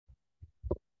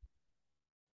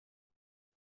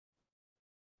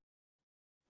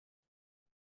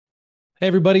Hey,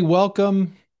 everybody,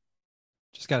 welcome.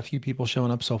 Just got a few people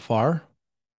showing up so far.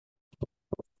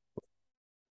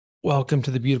 Welcome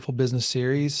to the Beautiful Business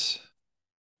Series.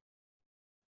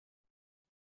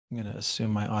 I'm going to assume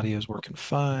my audio is working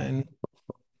fine.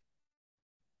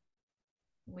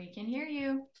 We can hear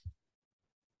you.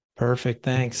 Perfect.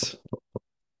 Thanks.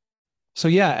 So,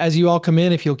 yeah, as you all come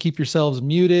in, if you'll keep yourselves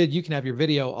muted, you can have your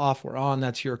video off or on.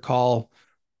 That's your call.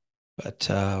 But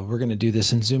we're going to do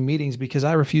this in Zoom meetings because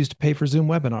I refuse to pay for Zoom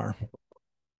webinar.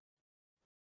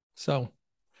 So,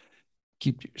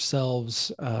 keep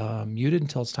yourselves muted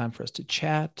until it's time for us to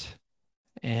chat.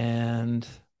 And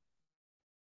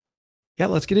yeah,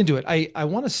 let's get into it. I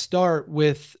want to start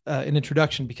with an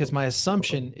introduction because my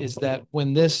assumption is that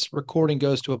when this recording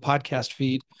goes to a podcast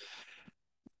feed,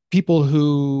 people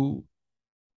who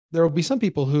there will be some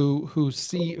people who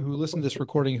listen to this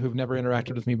recording who've never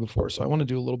interacted with me before. So I want to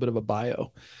do a little bit of a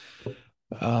bio.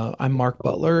 I'm Mark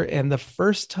Butler, and the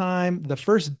first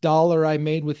dollar I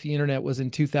made with the internet was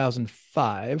in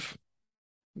 2005,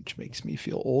 which makes me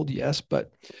feel old, yes,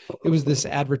 but it was this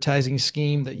advertising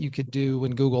scheme that you could do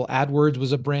when Google AdWords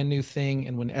was a brand new thing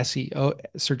and when SEO,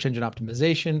 search engine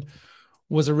optimization,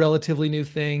 was a relatively new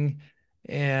thing.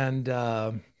 And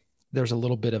there's a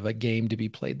little bit of a game to be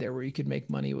played there where you could make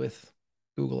money with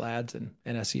Google ads and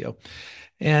SEO.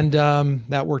 And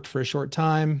that worked for a short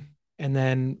time and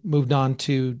then moved on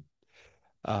to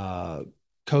uh,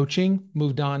 coaching,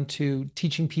 moved on to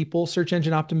teaching people search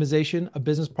engine optimization. A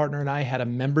business partner and I had a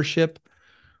membership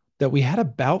that we had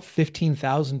about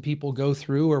 15,000 people go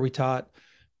through where we taught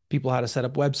people how to set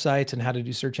up websites and how to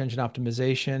do search engine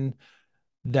optimization.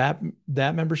 That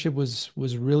membership was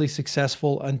really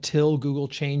successful until Google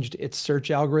changed its search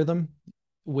algorithm,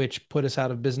 which put us out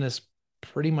of business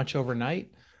pretty much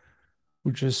overnight,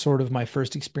 which was sort of my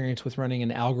first experience with running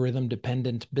an algorithm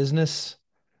dependent business.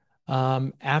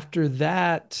 After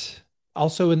that,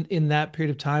 also in that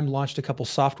period of time, launched a couple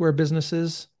software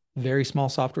businesses, very small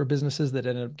software businesses that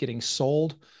ended up getting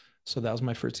sold. So that was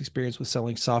my first experience with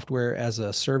selling software as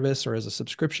a service or as a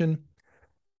subscription.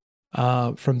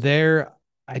 From there,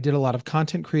 I did a lot of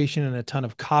content creation and a ton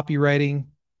of copywriting.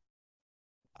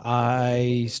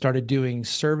 I started doing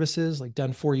services like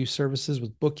done for you services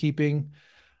with bookkeeping.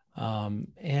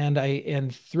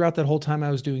 And throughout that whole time,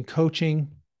 I was doing coaching.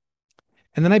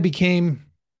 And then I became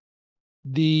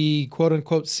the quote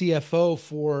unquote CFO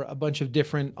for a bunch of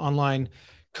different online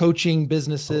coaching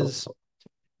businesses.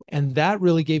 And that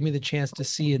really gave me the chance to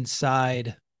see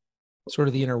inside sort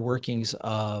of the inner workings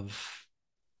of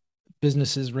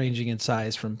businesses ranging in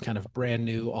size from kind of brand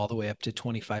new all the way up to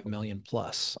 25 million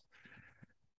plus.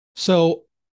 So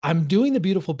I'm doing the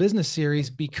Beautiful Business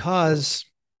series because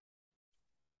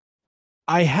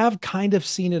I have kind of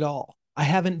seen it all. I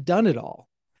haven't done it all,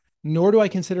 nor do I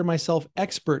consider myself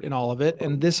expert in all of it.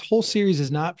 And this whole series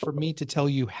is not for me to tell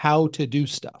you how to do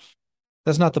stuff.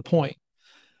 That's not the point.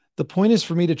 The point is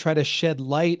for me to try to shed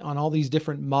light on all these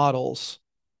different models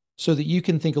so that you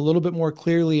can think a little bit more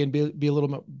clearly and be a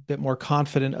little bit more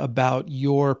confident about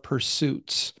your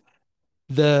pursuits.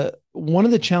 The one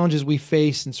of the challenges we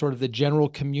face in sort of the general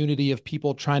community of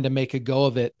people trying to make a go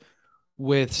of it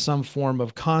with some form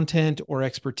of content or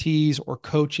expertise or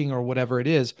coaching or whatever it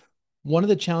is, one of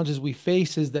the challenges we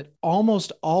face is that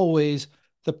almost always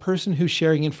the person who's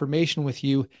sharing information with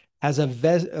you has a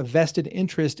vested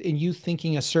interest in you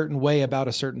thinking a certain way about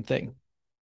a certain thing.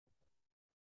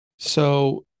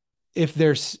 So if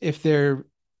they're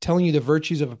telling you the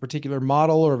virtues of a particular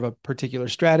model or of a particular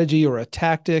strategy or a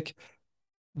tactic,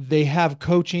 they have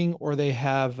coaching or they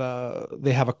have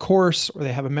a course or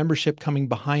they have a membership coming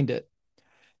behind it.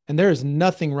 And there is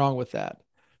nothing wrong with that.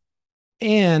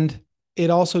 And it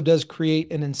also does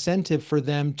create an incentive for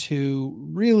them to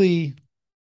really,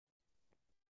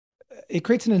 it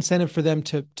creates an incentive for them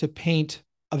to paint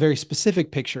a very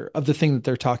specific picture of the thing that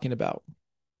they're talking about.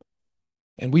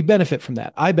 And we benefit from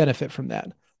that. I benefit from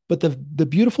that. But the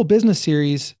Beautiful Business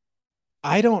series,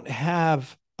 I don't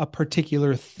have a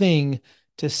particular thing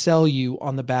to sell you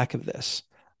on the back of this.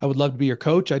 I would love to be your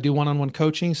coach. I do one-on-one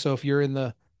coaching. So if you're in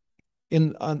the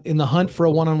hunt for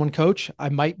a one-on-one coach, I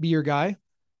might be your guy.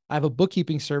 I have a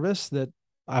bookkeeping service that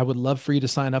I would love for you to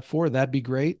sign up for. That'd be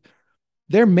great.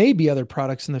 There may be other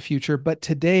products in the future, but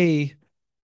today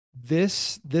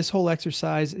this whole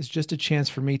exercise is just a chance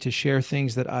for me to share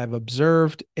things that I've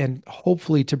observed and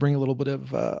hopefully to bring a little bit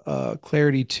of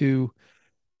clarity to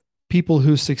people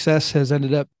whose success has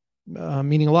ended up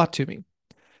meaning a lot to me.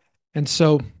 And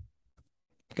so,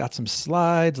 I've got some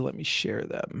slides. Let me share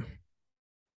them.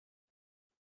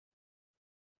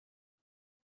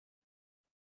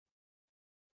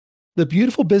 The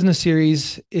Beautiful Business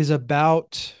series is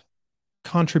about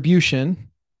contribution,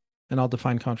 and I'll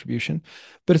define contribution,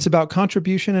 but it's about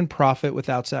contribution and profit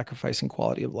without sacrificing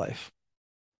quality of life.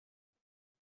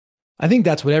 I think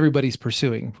that's what everybody's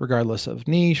pursuing, regardless of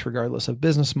niche, regardless of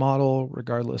business model,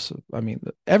 regardless of, I mean,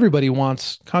 everybody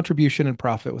wants contribution and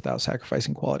profit without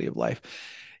sacrificing quality of life.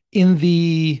 In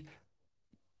the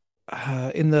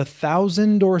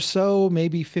thousand or so,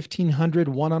 maybe 1,500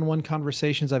 one-on-one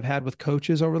conversations I've had with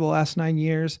coaches over the last 9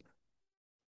 years,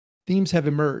 themes have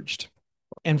emerged.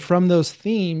 And from those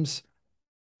themes,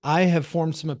 I have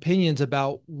formed some opinions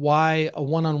about why a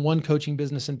one-on-one coaching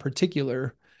business in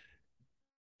particular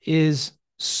is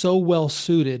so well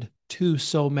suited to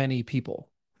so many people.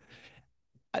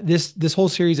 This whole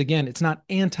series, again, it's not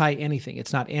anti anything.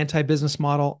 It's not anti business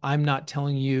model. I'm not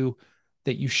telling you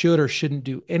that you should or shouldn't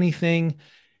do anything.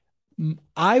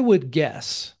 I would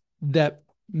guess that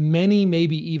many,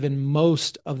 maybe even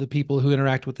most of the people who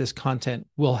interact with this content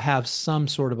will have some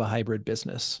sort of a hybrid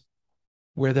business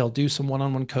where they'll do some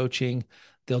one-on-one coaching,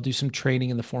 they'll do some training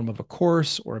in the form of a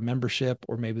course or a membership,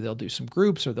 or maybe they'll do some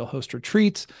groups or they'll host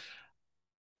retreats.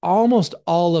 Almost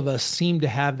all of us seem to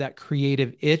have that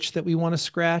creative itch that we want to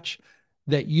scratch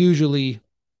that usually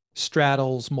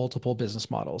straddles multiple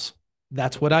business models.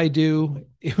 That's what I do.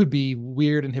 It would be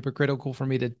weird and hypocritical for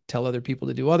me to tell other people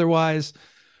to do otherwise.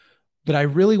 But I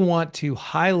really want to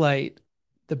highlight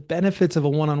the benefits of a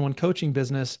one-on-one coaching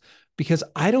business because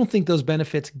I don't think those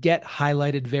benefits get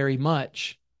highlighted very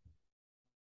much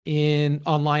in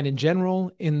online in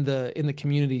general, in the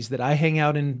communities that I hang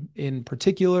out in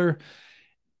particular.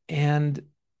 And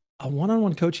a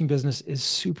one-on-one coaching business is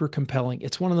super compelling.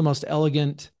 It's one of the most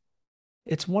elegant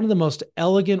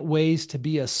ways to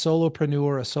be a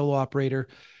solopreneur, a solo operator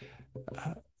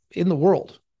uh, in the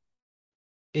world.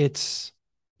 It's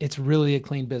it's really a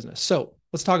clean business. So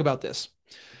let's talk about this.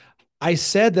 I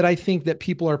said that I think that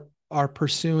people are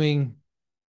pursuing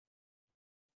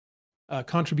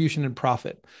contribution and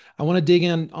profit. I want to dig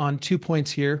in on 2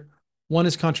 points here. One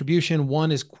is contribution.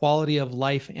 One is quality of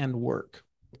life and work.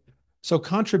 So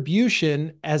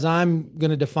contribution, as I'm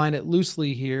going to define it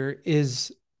loosely here,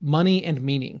 is money and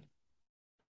meaning.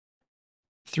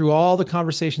 Through all the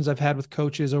conversations I've had with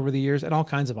coaches over the years and all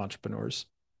kinds of entrepreneurs,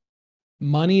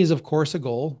 money is, of course, a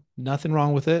goal. Nothing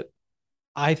wrong with it.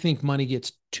 I think money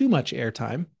gets too much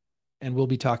airtime, and we'll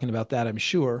be talking about that, I'm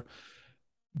sure.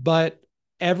 But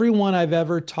everyone I've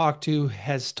ever talked to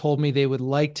has told me they would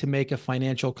like to make a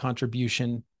financial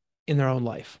contribution in their own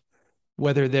life,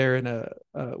 whether they're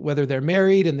whether they're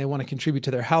married and they want to contribute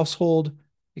to their household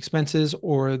expenses,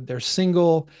 or they're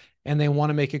single and they want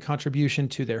to make a contribution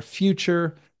to their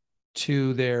future,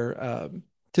 to their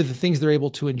to the things they're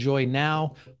able to enjoy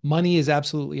now. Money is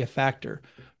absolutely a factor.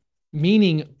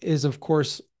 Meaning is, of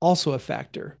course, also a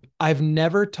factor. I've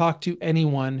never talked to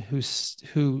anyone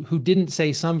who didn't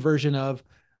say some version of,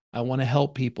 I want to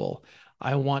help people.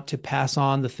 I want to pass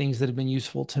on the things that have been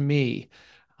useful to me.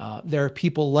 There are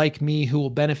people like me who will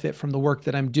benefit from the work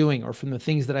that I'm doing, or from the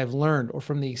things that I've learned, or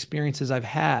from the experiences I've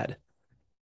had.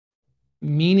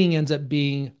 Meaning ends up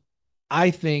being,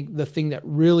 I think, the thing that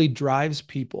really drives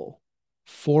people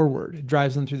forward. It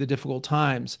drives them through the difficult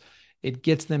times. It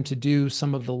gets them to do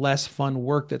some of the less fun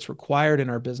work that's required in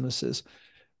our businesses.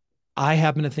 I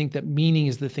happen to think that meaning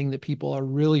is the thing that people are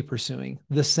really pursuing,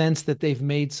 the sense that they've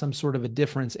made some sort of a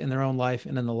difference in their own life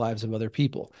and in the lives of other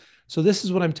people. So, this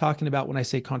is what I'm talking about when I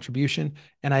say contribution.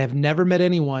 And I have never met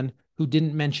anyone who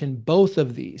didn't mention both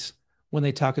of these when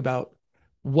they talk about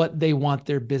what they want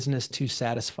their business to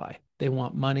satisfy. They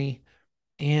want money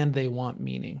and they want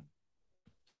meaning.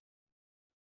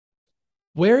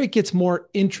 Where it gets more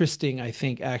interesting, I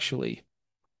think, actually,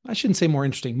 I shouldn't say more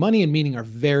interesting. Money and meaning are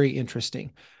very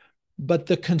interesting, but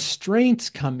the constraints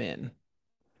come in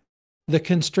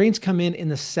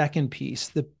the second piece,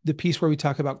 the piece where we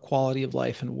talk about quality of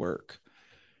life and work.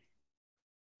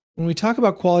 When we talk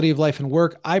about quality of life and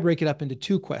work, I break it up into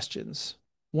two questions.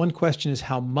 One question is,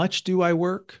 how much do I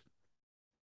work?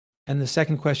 And the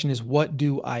second question is, what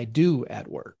do I do at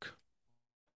work?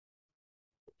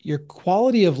 Your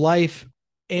quality of life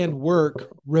and work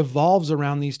revolves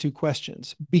around these two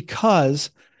questions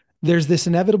because there's this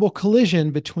inevitable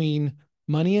collision between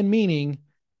money and meaning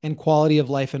and quality of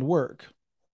life and work.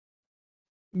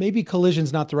 Maybe collision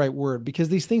is not the right word, because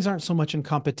these things aren't so much in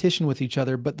competition with each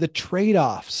other, but the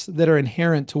trade-offs that are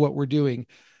inherent to what we're doing,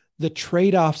 the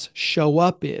trade-offs show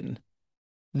up in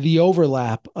the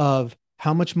overlap of,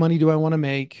 how much money do I want to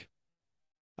make?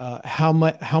 How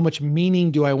much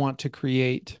meaning do I want to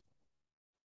create?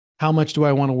 How much do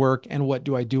I want to work, and what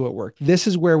do I do at work? This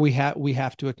is where we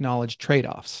have to acknowledge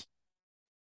trade-offs,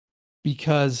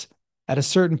 because At a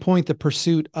certain point, the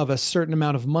pursuit of a certain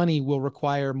amount of money will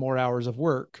require more hours of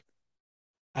work.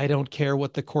 I don't care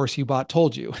what the course you bought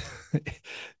told you.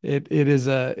 It is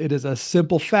a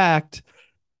simple fact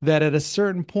that at a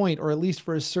certain point, or at least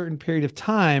for a certain period of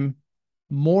time,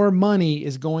 more money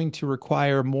is going to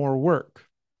require more work.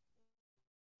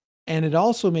 And it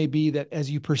also may be that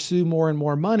as you pursue more and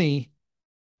more money,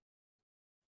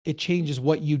 it changes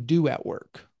what you do at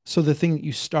work. So the thing that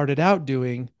you started out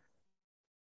doing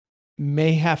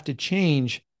may have to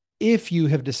change if you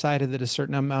have decided that a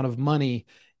certain amount of money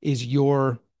is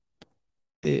your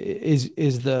is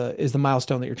the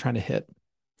milestone that you're trying to hit.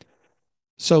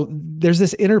 So there's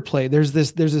this interplay. There's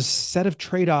this set of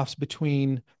trade-offs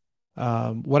between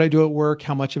what I do at work,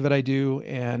 how much of it I do,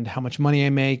 and how much money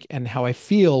I make, and how I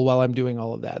feel while I'm doing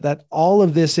all of that. That all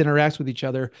of this interacts with each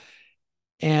other,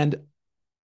 and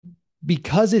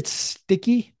because it's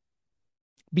sticky,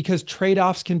 because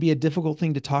trade-offs can be a difficult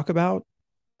thing to talk about,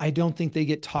 I don't think they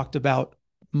get talked about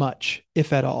much,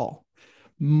 if at all.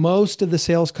 Most of the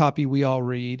sales copy we all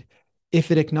read, if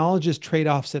it acknowledges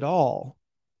trade-offs at all,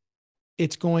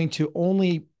 it's going to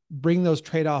only bring those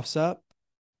trade-offs up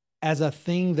as a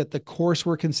thing that the course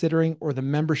we're considering or the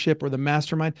membership or the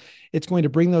mastermind, it's going to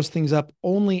bring those things up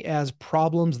only as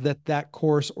problems that that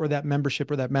course or that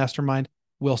membership or that mastermind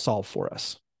will solve for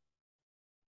us.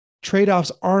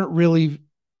 Trade-offs aren't really,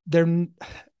 they're, you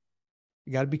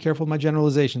got to be careful with my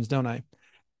generalizations, don't I?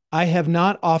 I have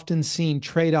not often seen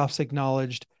trade-offs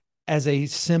acknowledged as a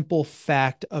simple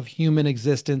fact of human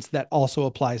existence that also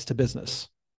applies to business.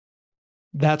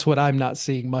 That's what I'm not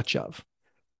seeing much of.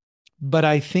 But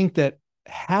I think that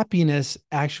happiness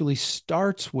actually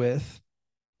starts with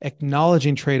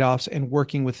acknowledging trade-offs and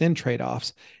working within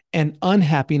trade-offs. And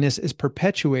unhappiness is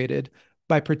perpetuated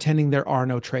by pretending there are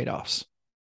no trade-offs.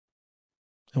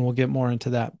 And we'll get more into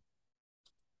that.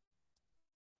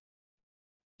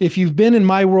 If you've been in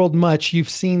my world much, you've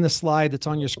seen the slide that's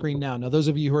on your screen now. Now, those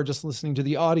of you who are just listening to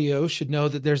the audio should know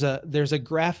that there's a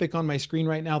graphic on my screen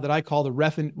right now that I call the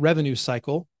revenue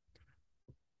cycle.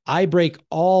 I break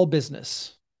all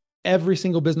business, every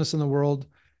single business in the world.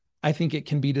 I think it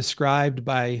can be described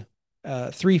by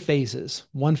three phases.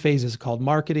 One phase is called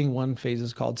marketing, one phase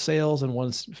is called sales, and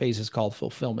one phase is called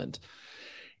fulfillment.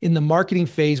 In the marketing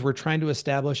phase, we're trying to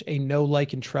establish a know,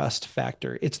 like, and trust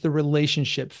factor. It's the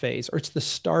relationship phase, or it's the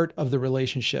start of the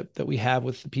relationship that we have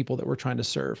with the people that we're trying to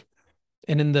serve.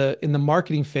 And in the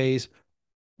marketing phase,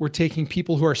 we're taking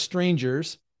people who are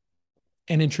strangers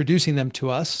and introducing them to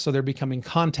us, so they're becoming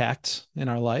contacts in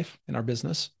our life, in our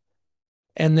business.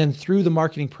 And then through the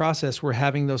marketing process, we're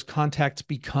having those contacts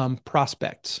become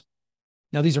prospects.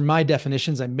 Now, these are my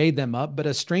definitions. I made them up, but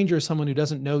a stranger is someone who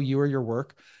doesn't know you or your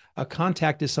work. A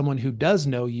contact is someone who does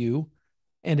know you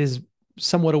and is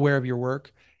somewhat aware of your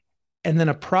work. And then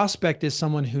a prospect is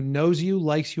someone who knows you,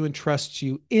 likes you, and trusts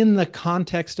you in the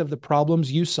context of the problems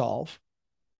you solve.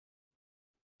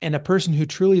 And a person who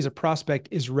truly is a prospect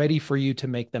is ready for you to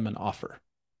make them an offer.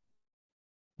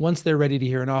 Once they're ready to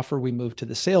hear an offer, we move to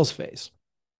the sales phase.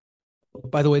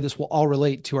 By the way, this will all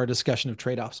relate to our discussion of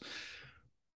trade-offs.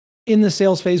 In the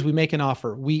sales phase, we make an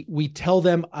offer. We tell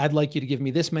them, I'd like you to give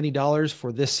me this many dollars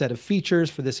for this set of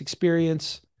features, for this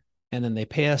experience, and then they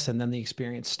pay us, and then the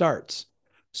experience starts.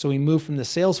 So we move from the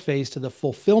sales phase to the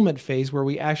fulfillment phase, where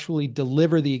we actually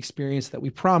deliver the experience that we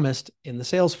promised in the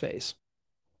sales phase.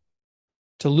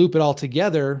 To loop it all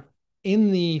together,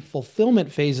 in the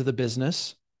fulfillment phase of the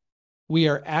business, we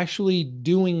are actually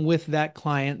doing with that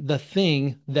client the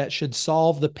thing that should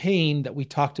solve the pain that we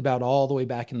talked about all the way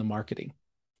back in the marketing.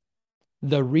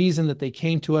 The reason that they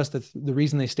came to us, the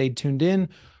reason they stayed tuned in,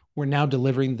 we're now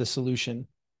delivering the solution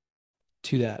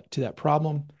to that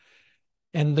problem.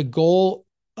 And the goal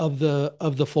of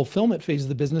the fulfillment phase of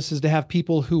the business is to have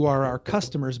people who are our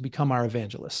customers become our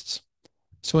evangelists.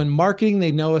 So in marketing,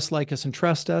 they know us, like us, and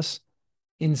trust us.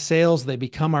 In sales, they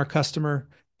become our customer.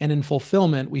 And in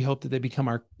fulfillment, we hope that they become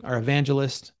our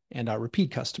evangelist and our repeat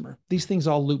customer. These things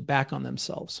all loop back on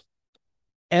themselves.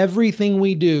 Everything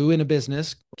we do in a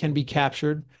business can be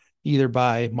captured either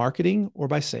by marketing or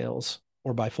by sales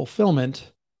or by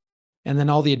fulfillment. And then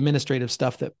all the administrative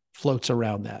stuff that floats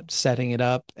around that, setting it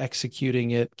up,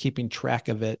 executing it, keeping track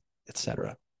of it,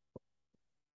 etc.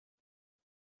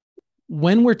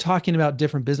 When we're talking about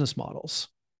different business models,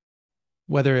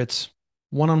 whether it's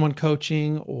one-on-one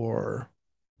coaching or,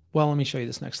 well, let me show you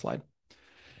this next slide.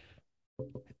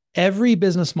 Every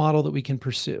business model that we can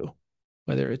pursue,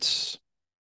 whether it's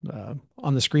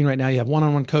on the screen right now, you have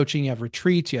one-on-one coaching, you have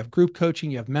retreats, you have group coaching,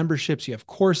 you have memberships, you have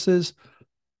courses.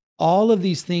 All of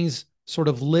these things sort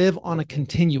of live on a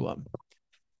continuum.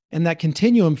 And that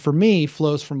continuum for me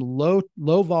flows from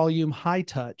low volume, high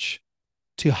touch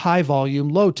to high volume,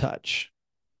 low touch.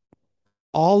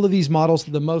 All of these models,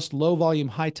 the most low volume,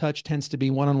 high touch tends to be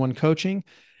one-on-one coaching,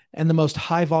 and the most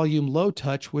high volume, low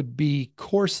touch would be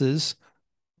courses,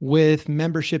 with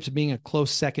memberships being a close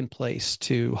second place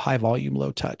to high volume,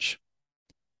 low touch.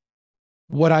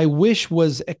 What I wish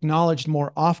was acknowledged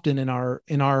more often in our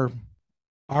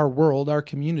world, our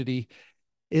community,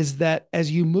 is that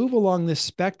as you move along this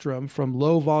spectrum from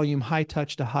low volume, high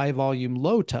touch to high volume,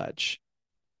 low touch,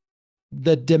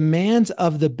 the demands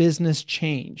of the business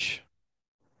change.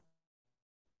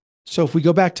 So if we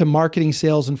go back to marketing,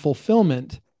 sales, and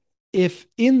fulfillment, if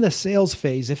in the sales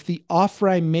phase, if the offer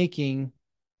I'm making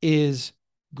is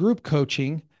group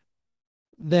coaching,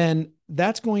 then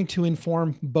that's going to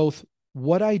inform both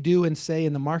what I do and say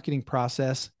in the marketing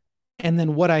process and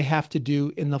then what I have to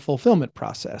do in the fulfillment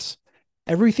process.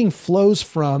 Everything flows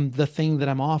from the thing that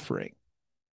I'm offering.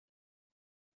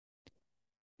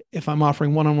 If I'm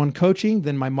offering one-on-one coaching,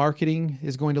 then my marketing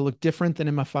is going to look different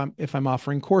than if I'm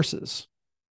offering courses.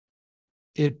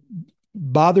 It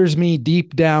bothers me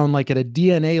deep down, like at a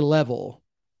DNA level,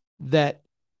 that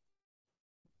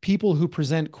people who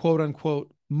present quote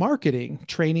unquote marketing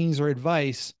trainings or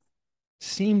advice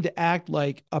seem to act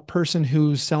like a person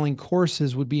who's selling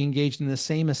courses would be engaged in the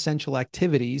same essential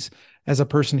activities as a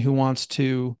person who wants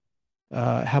to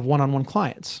have one-on-one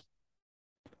clients.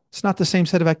 It's not the same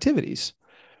set of activities.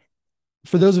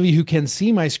 For those of you who can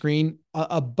see my screen,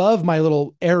 above my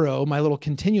little arrow, my little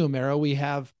continuum arrow, we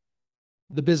have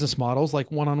the business models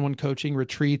like one-on-one coaching,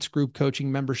 retreats, group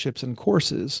coaching, memberships, and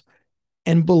courses.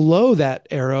 And below that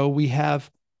arrow, we have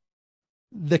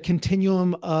the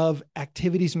continuum of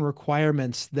activities and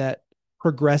requirements that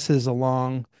progresses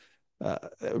along,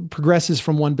 progresses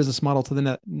from one business model to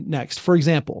the next. For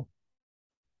example,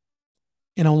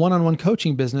 in a one-on-one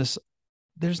coaching business,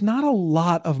 there's not a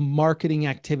lot of marketing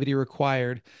activity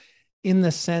required, in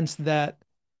the sense that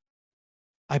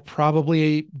I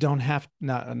probably don't have,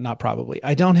 not probably,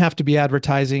 I don't have to be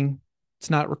advertising. It's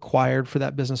not required for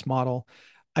that business model.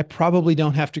 I probably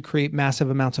don't have to create massive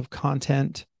amounts of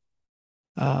content.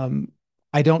 Um,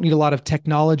 I don't need a lot of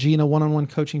technology in a one-on-one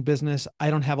coaching business. I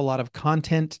don't have a lot of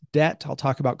content debt. I'll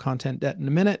talk about content debt in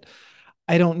a minute.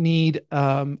 I don't need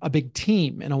a big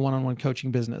team in a one-on-one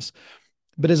coaching business.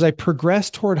 But as I progress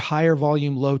toward higher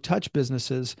volume, low touch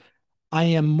businesses, I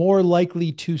am more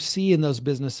likely to see in those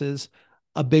businesses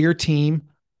a bigger team,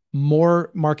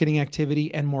 more marketing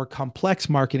activity, and more complex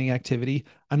marketing activity.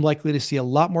 I'm likely to see a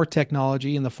lot more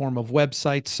technology in the form of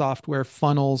websites, software,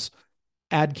 funnels,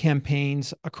 ad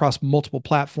campaigns across multiple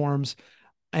platforms.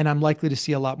 And I'm likely to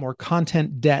see a lot more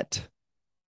content debt.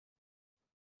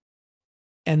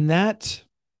 And that,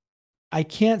 I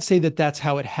can't say that that's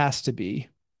how it has to be.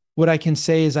 What I can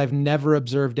say is I've never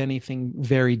observed anything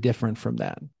very different from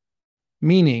that.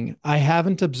 Meaning, I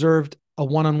haven't observed a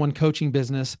one-on-one coaching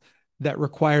business that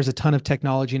requires a ton of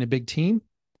technology and a big team.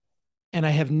 And I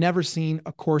have never seen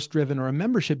a course driven or a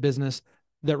membership business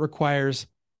that requires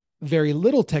very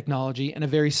little technology and a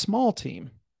very small team.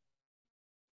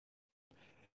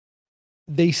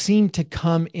 They seem to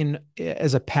come in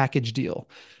as a package deal.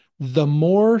 The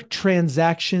more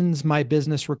transactions my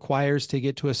business requires to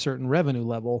get to a certain revenue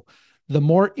level, the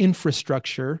more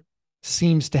infrastructure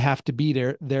seems to have to be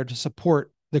there to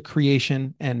support the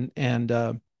creation and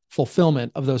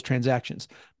fulfillment of those transactions.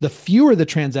 The fewer the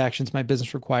transactions my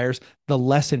business requires, the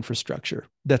less infrastructure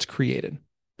that's created.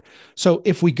 So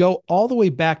if we go all the way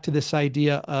back to this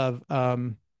idea of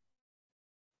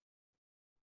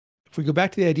if we go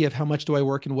back to the idea of how much do I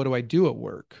work and what do I do at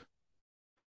work,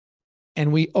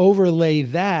 and we overlay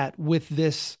that with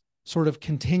this sort of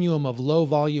continuum of low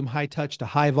volume, high touch to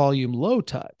high volume, low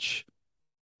touch,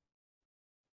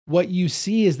 what you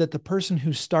see is that the person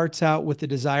who starts out with the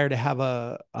desire to have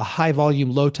a high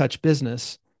volume, low touch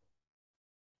business,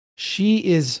 she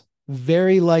is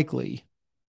very likely,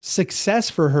 success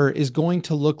for her is going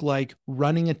to look like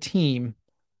running a team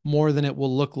more than it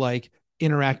will look like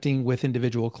interacting with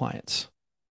individual clients.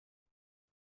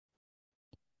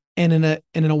 And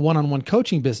in a one-on-one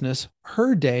coaching business,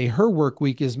 her day, her work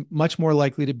week is much more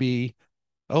likely to be,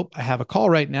 oh, I have a call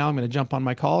right now. I'm going to jump on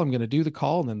my call. I'm going to do the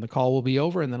call, and then the call will be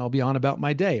over, and then I'll be on about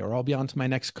my day, or I'll be on to my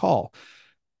next call.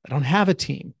 I don't have a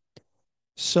team.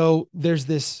 So there's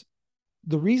this,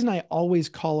 the reason I always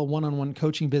call a one-on-one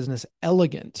coaching business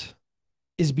elegant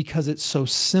is because it's so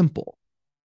simple.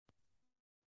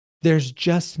 There's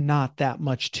just not that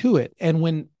much to it. And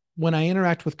when I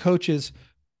interact with coaches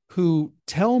who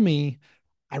tell me,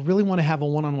 I really want to have a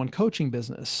one-on-one coaching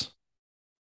business,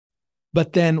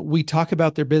 But then we talk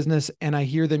about their business and I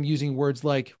hear them using words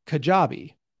like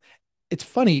Kajabi. It's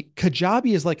funny,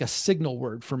 Kajabi is like a signal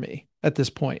word for me at this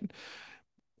point.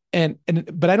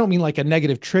 But I don't mean like a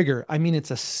negative trigger. I mean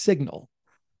it's a signal.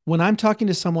 When I'm talking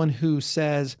to someone who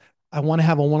says, I want to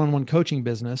have a one-on-one coaching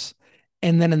business,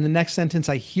 and then in the next sentence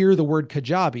I hear the word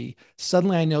Kajabi,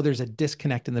 suddenly I know there's a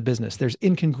disconnect in the business. There's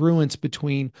incongruence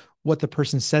between what the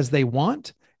person says they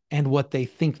want and what they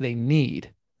think they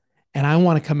need. And I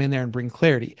want to come in there and bring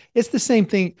clarity. It's the same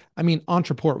thing. I mean,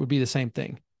 entreport would be the same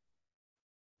thing.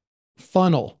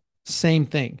 Funnel, same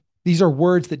thing. These are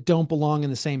words that don't belong in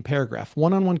the same paragraph.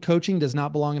 One-on-one coaching does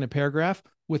not belong in a paragraph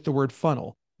with the word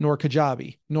funnel, nor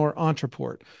Kajabi, nor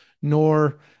entreport,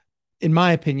 nor, in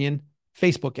my opinion,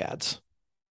 Facebook ads.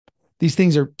 These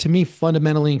things are, to me,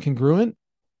 fundamentally incongruent.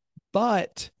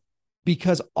 But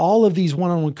because all of these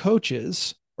one-on-one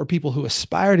coaches or people who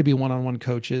aspire to be one-on-one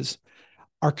coaches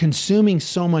are consuming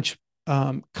so much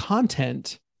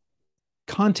content,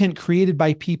 content created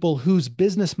by people whose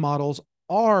business models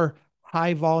are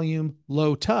high volume,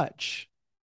 low touch.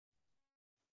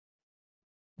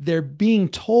 They're being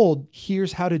told,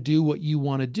 here's how to do what you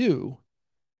want to do,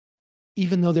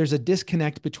 even though there's a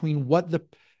disconnect between what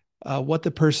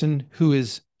the person who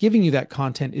is giving you that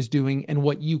content is doing and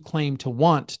what you claim to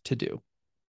want to do.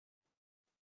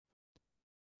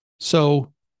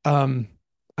 So, um,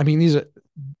 I mean, these are,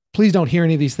 please don't hear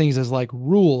any of these things as like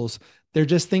rules. They're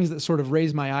just things that sort of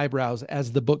raise my eyebrows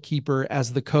as the bookkeeper,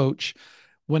 as the coach.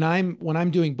 When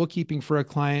I'm doing bookkeeping for a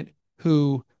client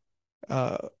who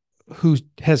uh, who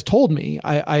has told me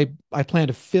I plan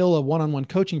to fill a one-on-one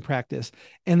coaching practice,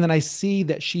 and then I see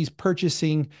that she's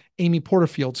purchasing Amy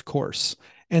Porterfield's course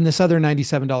and this other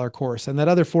 $97 course and that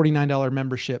other $49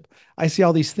 membership. I see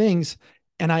all these things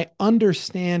and I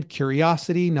understand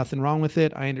curiosity, nothing wrong with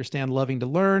it. I understand loving to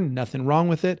learn, nothing wrong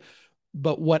with it.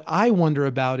 But what I wonder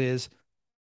about is,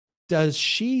 does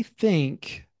she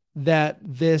think that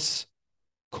this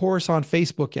course on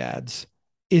Facebook ads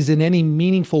is in any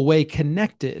meaningful way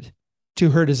connected to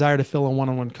her desire to fill a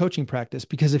one-on-one coaching practice?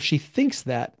 Because if she thinks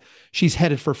that, she's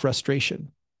headed for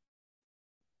frustration.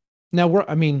 Now we're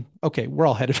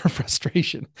all headed for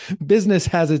frustration. Business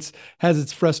has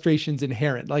its frustrations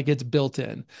inherent, like it's built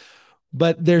in.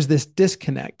 But there's this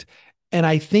disconnect. And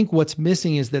I think what's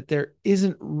missing is that there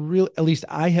isn't real, at least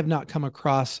I have not come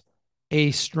across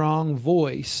a strong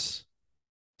voice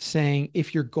saying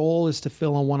if your goal is to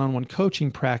fill a one-on-one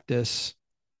coaching practice,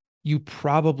 you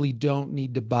probably don't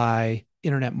need to buy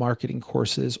internet marketing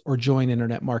courses or join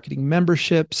internet marketing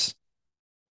memberships,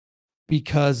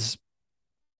 because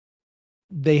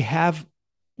they have,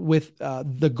 with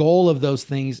the goal of those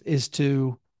things is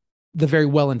to, the very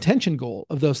well-intentioned goal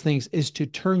of those things is to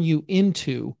turn you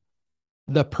into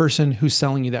the person who's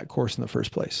selling you that course in the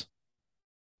first place.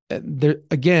 There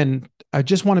again, I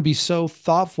just want to be so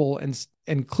thoughtful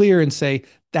and clear and say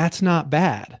that's not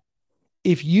bad.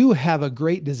 If you have a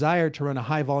great desire to run a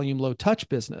high volume, low touch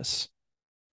business,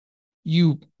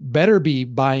 you better be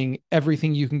buying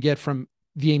everything you can get from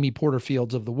the Amy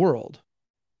Porterfields of the world.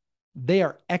 They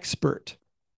are expert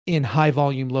in high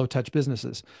volume, low touch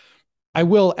businesses. I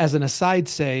will, as an aside,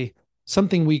 say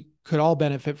something we could all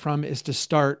benefit from is to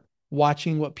start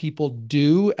watching what people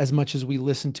do as much as we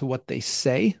listen to what they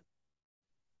say.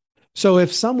 So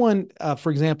if someone,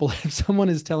 for example, if someone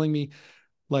is telling me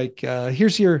like,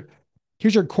 here's your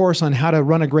course on how to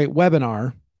run a great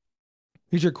webinar,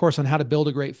 here's your course on how to build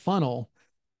a great funnel,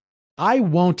 I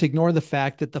won't ignore the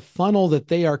fact that the funnel that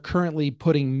they are currently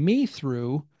putting me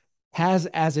through has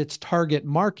as its target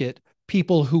market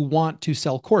people who want to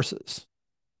sell courses.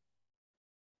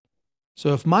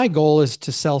 So if my goal is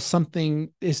to sell something,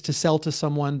 is to sell to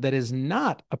someone that is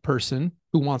not a person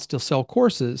who wants to sell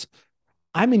courses,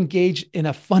 I'm engaged in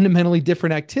a fundamentally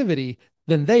different activity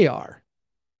than they are.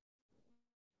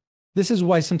 This is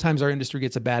why sometimes our industry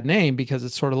gets a bad name, because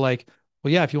it's sort of like,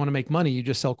 well, yeah, if you want to make money, you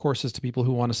just sell courses to people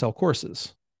who want to sell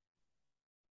courses,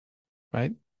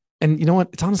 right? And you know what?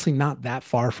 It's honestly not that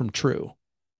far from true.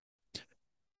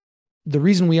 The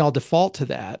reason we all default to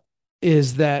that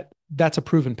is that that's a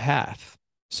proven path.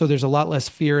 So there's a lot less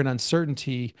fear and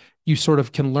uncertainty. You sort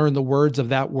of can learn the words of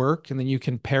that work and then you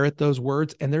can parrot those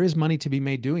words. And there is money to be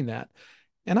made doing that.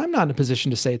 And I'm not in a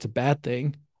position to say it's a bad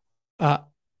thing. Uh,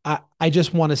 I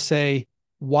just want to say,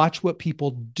 watch what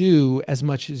people do as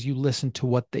much as you listen to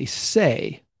what they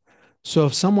say. So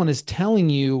if someone is telling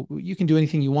you you can do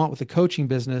anything you want with a coaching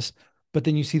business, but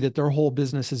then you see that their whole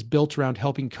business is built around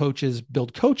helping coaches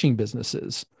build coaching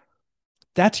businesses,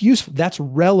 that's useful. That's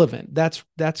relevant. That's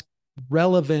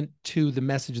relevant to the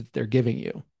message that they're giving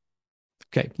you.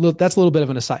 Okay, that's a little bit of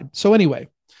an aside. So anyway,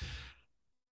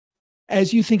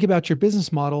 as you think about your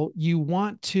business model, you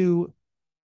want to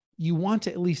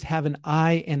at least have an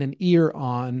eye and an ear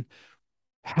on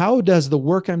how does the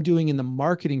work I'm doing in the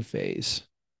marketing phase,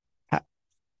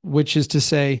 which is to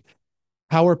say,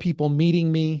 how are people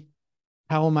meeting me?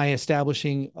 How am I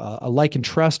establishing a like and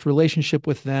trust relationship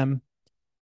with them?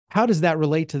 How does that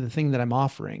relate to the thing that I'm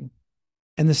offering?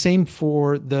 And the same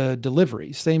for the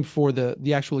delivery, same for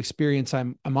the actual experience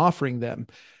I'm offering them.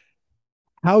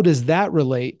 How does that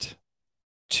relate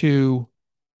to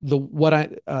the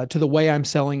way I'm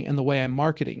selling and the way I'm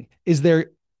marketing? Is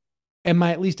there am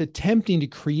I at least attempting to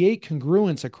create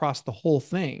congruence across the whole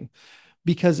thing?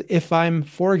 Because if I'm,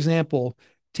 for example,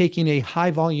 taking a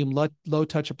high volume, low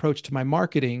touch approach to my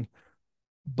marketing,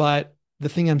 but the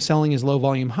thing I'm selling is low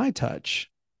volume, high touch,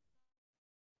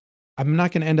 I'm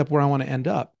not going to end up where I want to end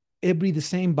up. It'd be the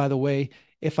same, by the way,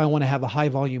 if I want to have a high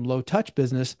volume, low touch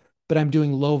business, but I'm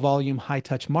doing low volume, high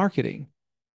touch marketing.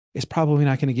 It's probably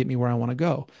not going to get me where I want to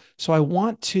go. So I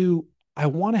want to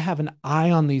have an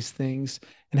eye on these things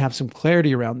and have some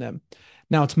clarity around them.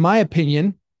 Now, it's my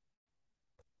opinion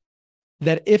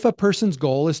that if a person's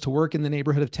goal is to work in the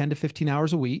neighborhood of 10 to 15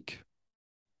 hours a week,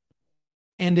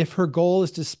 and if her goal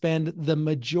is to spend the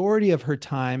majority of her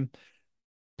time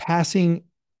passing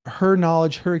her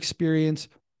knowledge, her experience,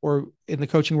 or in the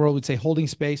coaching world, we'd say holding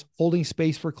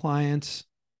space for clients.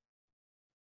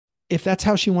 If that's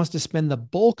how she wants to spend the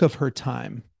bulk of her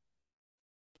time,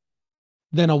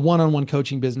 then a one on one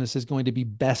coaching business is going to be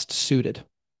best suited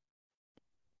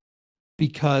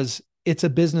because it's a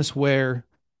business where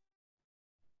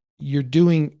you're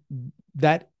doing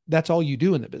that. That's all you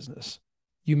do in the business.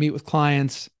 You meet with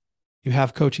clients, you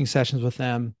have coaching sessions with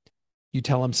them, you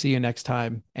tell them, see you next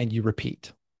time, and you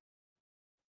repeat.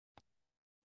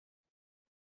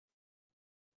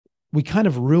 We kind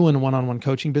of ruin one on one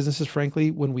coaching businesses,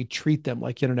 frankly, when we treat them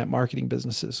like internet marketing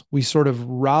businesses. We sort of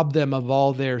rob them of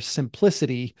all their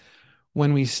simplicity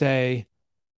when we say,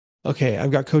 okay,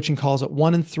 I've got coaching calls at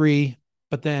 1 and 3,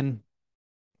 but then,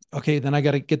 okay, then I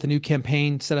got to get the new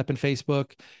campaign set up in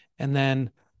Facebook. And then,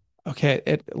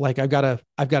 okay, like this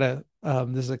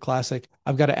is a classic.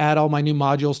 I've got to add all my new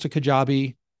modules to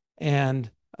Kajabi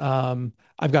and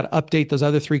I've got to update those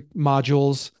other 3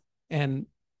 modules. And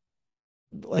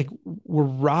like we're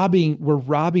robbing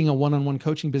a one-on-one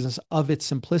coaching business of its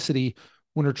simplicity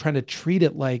when we're trying to treat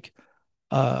it like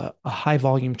a high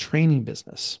volume training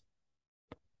business.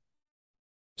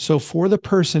 So for the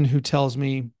person who tells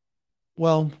me,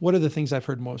 well, what are the things I've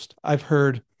heard most? I've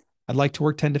heard I'd like to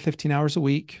work 10 to 15 hours a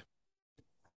week.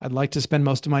 I'd like to spend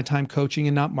most of my time coaching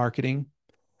and not marketing.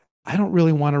 I don't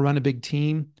really want to run a big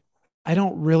team. I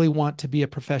don't really want to be a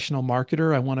professional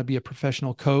marketer. I want to be a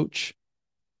professional coach.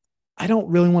 I don't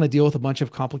really want to deal with a bunch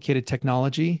of complicated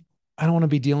technology. I don't want to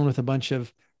be dealing with a bunch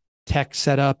of tech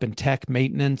setup and tech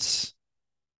maintenance.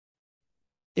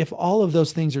 If all of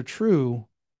those things are true,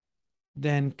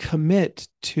 then commit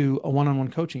to a one on one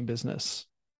coaching business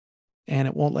and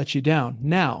it won't let you down.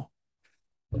 Now,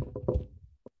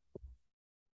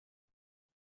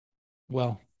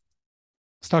 well,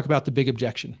 let's talk about the big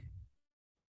objection.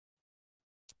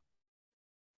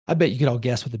 I bet you could all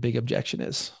guess what the big objection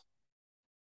is.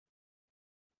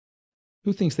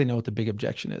 Who thinks they know what the big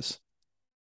objection is?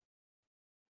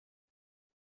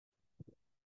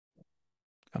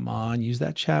 Come on, use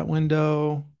that chat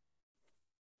window.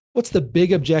 What's the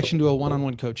big objection to a one on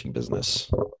one coaching business?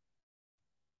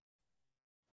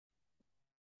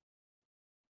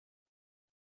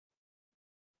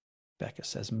 Becca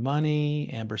says money.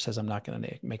 Amber says I'm not going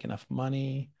to make enough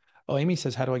money. Oh, Amy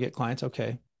says, how do I get clients?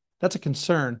 Okay. That's a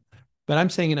concern, but I'm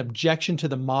saying an objection to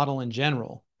the model in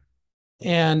general.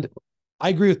 And I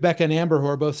agree with Becca and Amber, who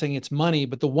are both saying it's money,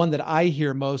 but the one that I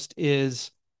hear most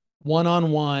is one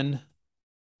on one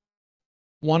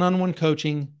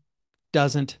coaching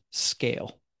doesn't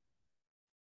scale.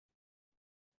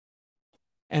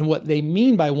 And what they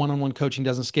mean by one on one coaching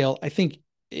doesn't scale, I think,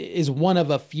 is one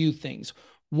of a few things.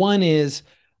 One is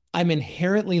I'm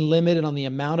inherently limited on the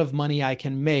amount of money I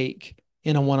can make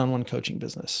in a one on one coaching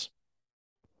business.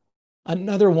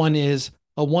 Another one is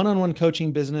a one on one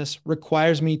coaching business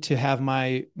requires me to have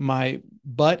my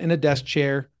butt in a desk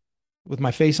chair with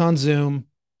my face on Zoom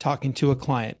talking to a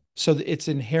client. So it's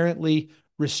inherently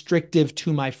restrictive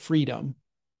to my freedom.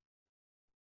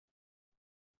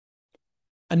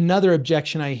 Another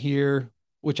objection I hear,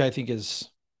 which I think is,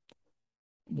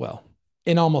 well,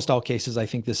 in almost all cases, I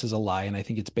think this is a lie and I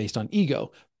think it's based on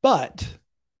ego, but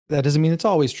that doesn't mean it's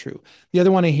always true. The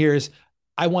other one I hear is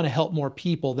I want to help more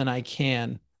people than I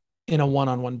can in a one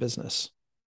on one business.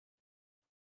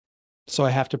 So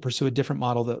I have to pursue a different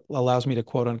model that allows me to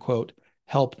quote unquote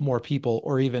help more people,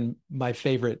 or even my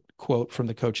favorite quote from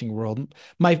the coaching world.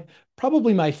 My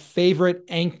Probably my favorite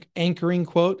anchoring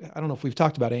quote. I don't know if we've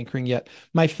talked about anchoring yet.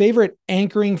 My favorite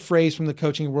anchoring phrase from the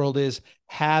coaching world is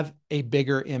have a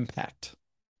bigger impact.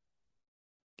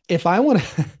 If I want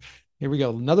to, here we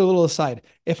go, another little aside.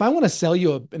 If I want to sell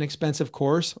you an expensive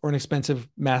course or an expensive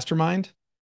mastermind,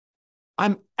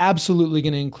 I'm absolutely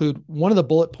going to include one of the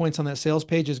bullet points on that sales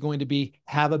page is going to be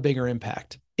have a bigger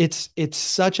impact. It's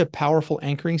such a powerful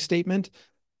anchoring statement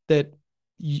that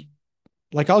you,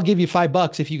 like I'll give you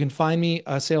 $5 if you can find me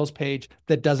a sales page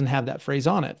that doesn't have that phrase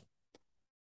on it.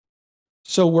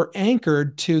 So we're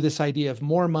anchored to this idea of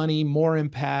more money, more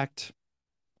impact,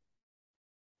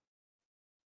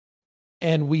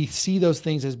 and we see those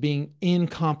things as being in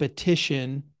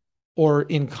competition or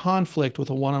in conflict with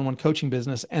a one-on-one coaching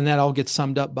business, and that all gets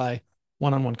summed up by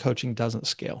one-on-one coaching doesn't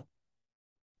scale.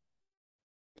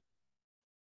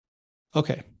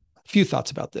 Okay, a few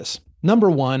thoughts about this. Number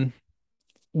one,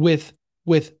 with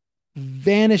with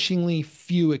vanishingly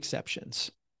few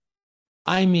exceptions.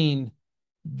 I mean,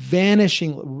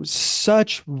 vanishing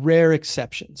such rare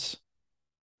exceptions.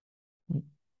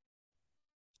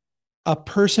 A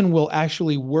person will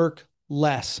actually work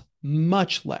less,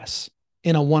 much less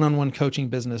in a one-on-one coaching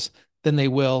business than they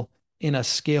will in a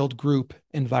scaled group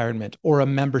environment or a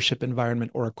membership environment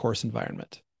or a course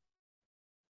environment.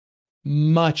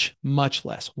 Much, much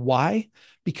less. Why?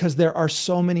 Because there are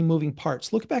so many moving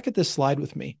parts. Look back at this slide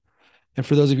with me. And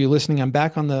for those of you listening, I'm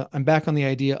back on the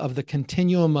idea of the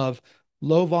continuum of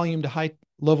low volume,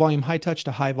 high touch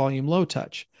to high volume, low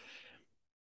touch.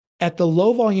 At the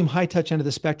low volume, high touch end of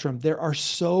the spectrum, there are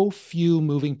so few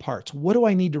moving parts. What do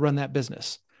I need to run that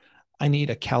business? I need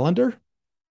a calendar.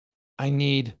 I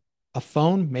need a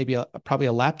phone, maybe probably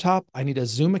a laptop. I need a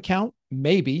Zoom account,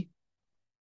 maybe.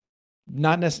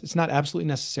 It's not absolutely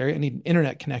necessary. I need an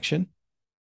internet connection.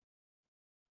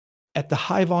 At the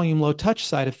high volume, low touch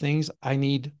side of things, I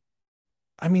mean,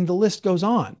 the list goes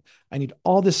on. I need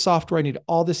all this software. I need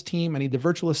all this team. I need the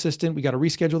virtual assistant. We got to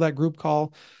reschedule that group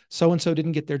call. So and so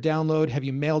didn't get their download. Have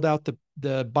you mailed out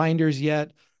the binders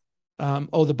yet?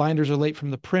 Oh, the binders are late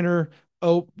from the printer.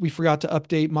 Oh, we forgot to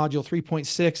update module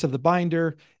 3.6 of the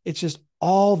binder. It's just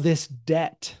all this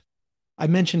debt. I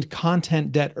mentioned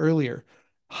content debt earlier.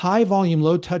 High volume,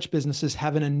 low touch businesses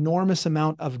have an enormous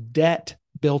amount of debt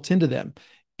built into them.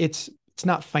 It's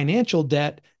not financial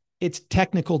debt, it's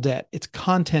technical debt, it's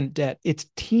content debt, it's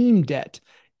team debt.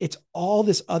 It's all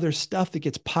this other stuff that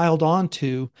gets piled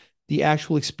onto the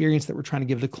actual experience that we're trying to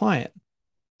give the client.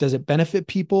 Does it benefit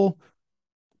people?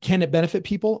 Can it benefit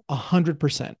people?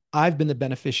 100%. I've been the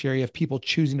beneficiary of people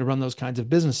choosing to run those kinds of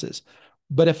businesses.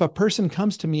 But if a person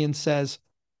comes to me and says,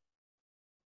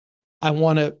 I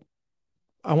want to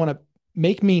I want to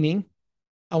make meaning.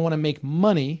 I want to make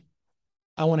money.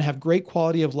 I want to have great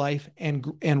quality of life and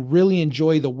really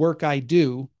enjoy the work I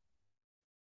do.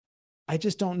 I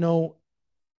just don't know.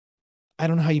 I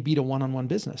don't know how you beat a one-on-one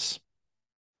business.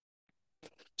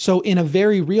 So in a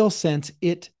very real sense,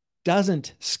 it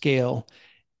doesn't scale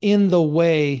in the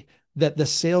way that the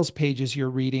sales pages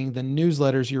you're reading, the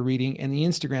newsletters you're reading, and the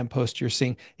Instagram posts you're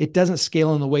seeing, it doesn't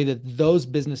scale in the way that those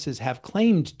businesses have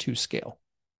claimed to scale.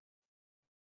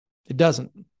 It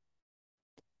doesn't.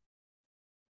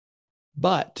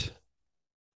 But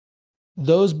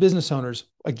those business owners,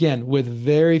 again, with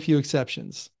very few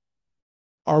exceptions,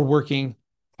 are working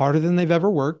harder than they've ever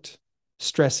worked,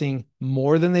 stressing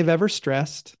more than they've ever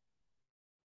stressed.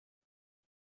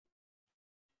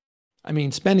 I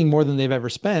mean, spending more than they've ever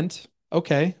spent.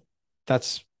 Okay.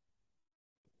 That's,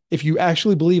 if you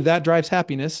actually believe that drives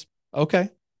happiness, okay.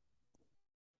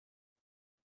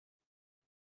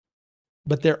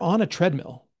 But they're on a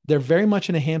treadmill. They're very much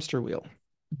in a hamster wheel.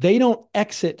 They don't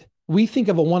exit. We think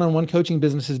of a one on one coaching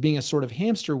business as being a sort of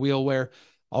hamster wheel where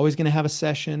always going to have a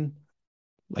session,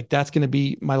 like that's going to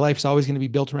be my life's always going to be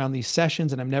built around these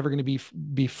sessions and I'm never going to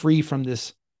be free from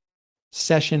this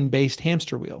session based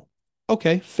hamster wheel.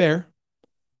 Okay, fair.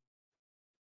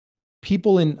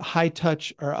 People in high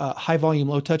touch or high volume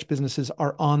low touch businesses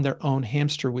are on their own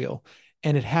hamster wheel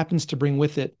and it happens to bring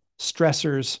with it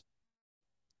stressors.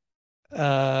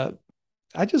 uh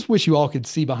I just wish you all could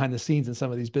see behind the scenes in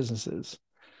some of these businesses.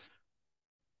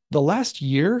 The last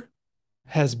year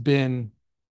has been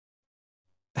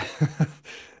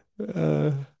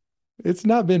uh, it's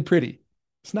not been pretty.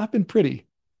 It's not been pretty.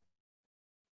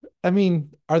 I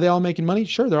mean, are they all making money?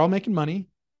 Sure, they're all making money,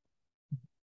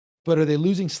 but are they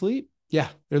losing sleep? Yeah,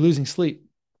 they're losing sleep.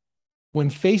 When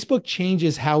Facebook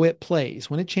changes how it plays,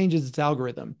 when it changes its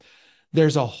algorithm,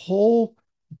 there's a whole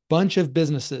bunch of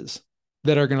businesses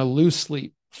that are going to lose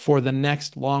sleep for the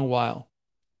next long while.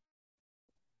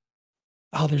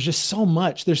 Oh, there's just so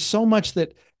much. There's so much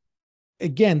that,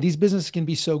 again, these businesses can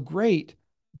be so great,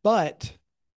 but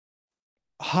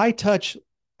high touch,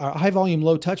 high volume,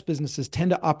 low touch businesses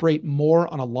tend to operate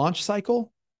more on a launch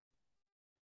cycle.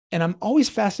 And I'm always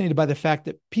fascinated by the fact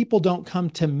that people don't come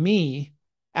to me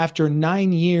after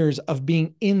 9 years of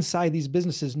being inside these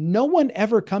businesses. No one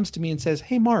ever comes to me and says,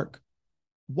 "Hey, Mark,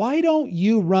 why don't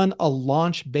you run a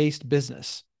launch based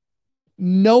business?"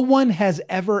 No one has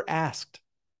ever asked.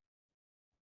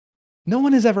 No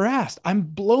one has ever asked. I'm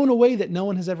blown away that no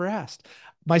one has ever asked.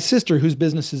 My sister, whose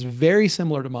business is very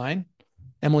similar to mine,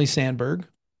 Emily Sandberg,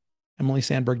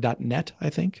 emilysandberg.net, I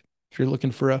think, if you're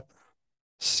looking for a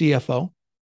CFO,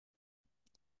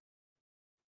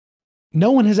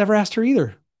 no one has ever asked her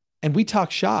either. And we talk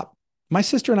shop. My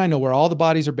sister and I know where all the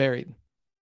bodies are buried.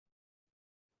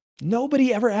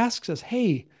 Nobody ever asks us,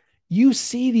 "Hey, you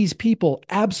see these people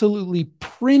absolutely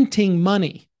printing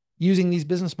money using these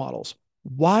business models.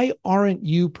 Why aren't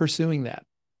you pursuing that?"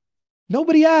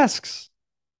 Nobody asks.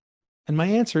 And my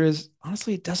answer is,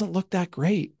 honestly, it doesn't look that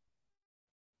great.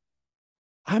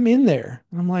 I'm in there.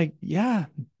 And I'm like, yeah,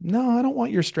 no, I don't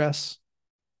want your stress.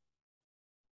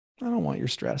 I don't want your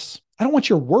stress. I don't want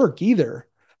your work either.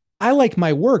 I like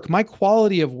my work. My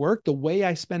quality of work, the way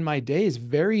I spend my day is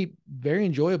very, very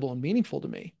enjoyable and meaningful to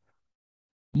me.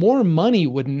 More money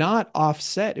would not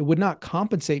offset, it would not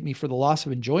compensate me for the loss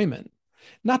of enjoyment.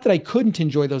 Not that I couldn't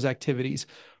enjoy those activities,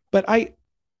 but I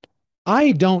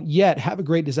don't yet have a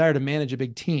great desire to manage a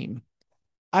big team.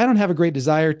 I don't have a great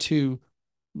desire to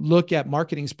look at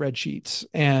marketing spreadsheets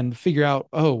and figure out,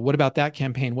 oh, what about that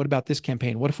campaign? What about this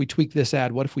campaign? What if we tweak this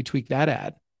ad? What if we tweak that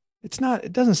ad? It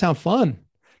doesn't sound fun.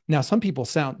 Now, some people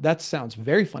that sounds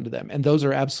very fun to them. And those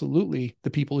are absolutely the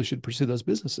people who should pursue those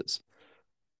businesses.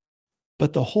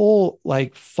 But the whole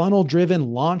like funnel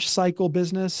driven launch cycle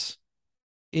business,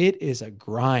 it is a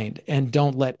grind. And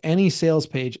don't let any sales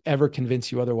page ever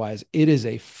convince you otherwise. It is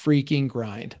a freaking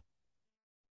grind.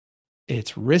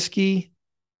 It's risky.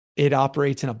 It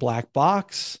operates in a black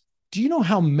box. Do you know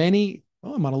how many?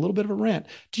 Oh, I'm on a little bit of a rant.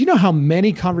 Do you know how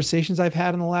many conversations I've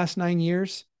had in the last 9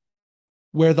 years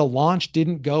where the launch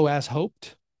didn't go as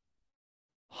hoped?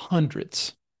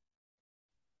 Hundreds.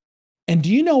 And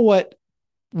do you know what?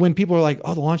 When people are like,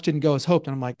 "Oh, the launch didn't go as hoped,"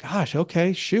 and I'm like, "Gosh,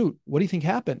 okay, shoot. What do you think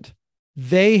happened?"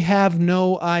 They have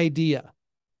no idea.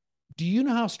 Do you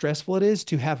know how stressful it is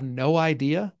to have no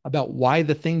idea about why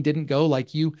the thing didn't go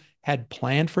like you had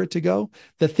planned for it to go?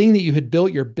 The thing that you had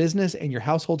built your business and your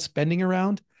household spending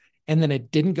around, and then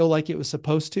it didn't go like it was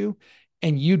supposed to,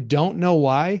 and you don't know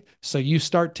why. So you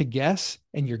start to guess,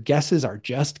 and your guesses are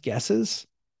just guesses.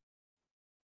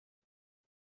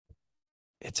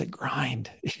 It's a grind.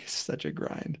 It's such a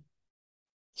grind.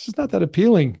 It's just not that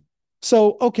appealing.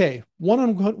 So, okay, one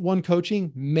on one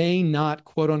coaching may not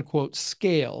quote unquote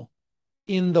scale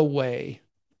in the way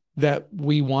that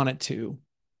we want it to,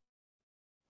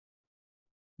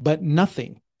 but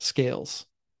nothing scales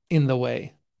in the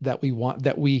way that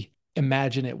we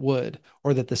imagine it would,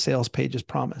 or that the sales pages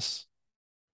promise.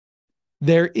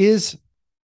 There is,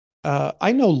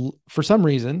 I know for some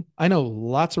reason, I know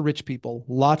lots of rich people,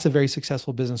 lots of very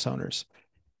successful business owners.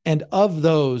 And of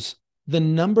those, the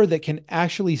number that can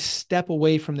actually step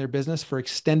away from their business for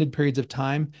extended periods of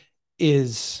time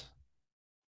is,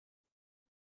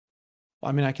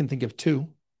 I mean, I can think of two.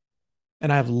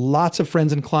 And I have lots of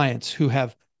friends and clients who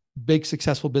have big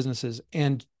successful businesses.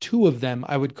 And two of them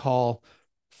I would call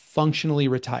functionally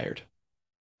retired.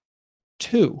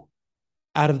 Two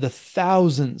out of the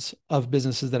thousands of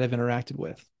businesses that I've interacted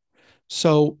with.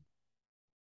 So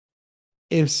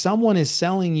if someone is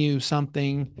selling you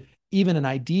something, even an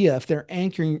idea, if they're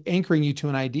anchoring you to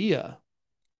an idea,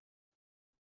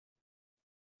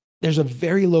 there's a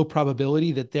very low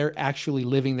probability that they're actually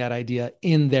living that idea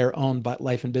in their own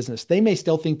life and business. They may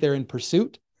still think they're in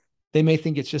pursuit. They may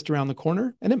think it's just around the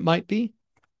corner, and it might be.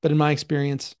 But in my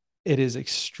experience, it is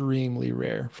extremely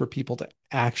rare for people to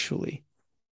actually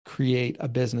create a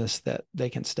business that they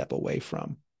can step away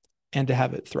from and to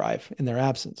have it thrive in their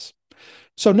absence.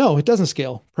 So, no, it doesn't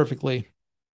scale perfectly.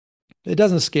 It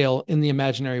doesn't scale in the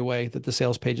imaginary way that the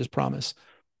sales pages promise,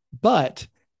 but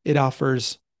it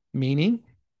offers meaning.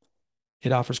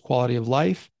 It offers quality of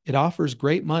life. It offers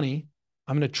great money.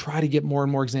 I'm going to try to get more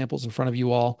and more examples in front of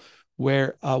you all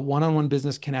where a one-on-one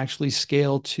business can actually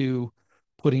scale to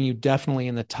putting you definitely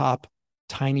in the top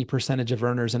tiny percentage of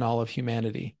earners in all of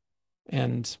humanity.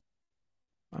 And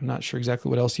I'm not sure exactly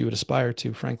what else you would aspire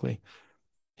to, frankly.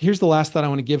 Here's the last thought I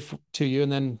want to give to you,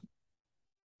 and then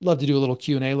love to do a little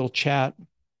Q&A, a little chat.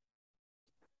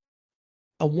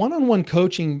 A one-on-one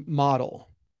coaching model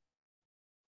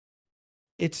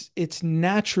it's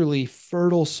naturally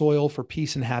fertile soil for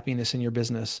peace and happiness in your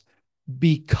business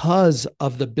because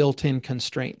of the built-in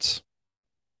constraints.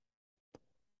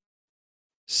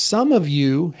 Some of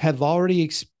you have already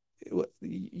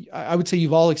I would say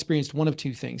you've all experienced one of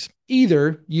two things.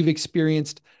 Either you've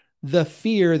experienced the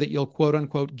fear that you'll quote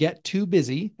unquote get too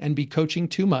busy and be coaching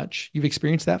too much. You've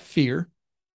experienced that fear.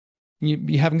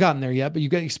 You haven't gotten there yet, but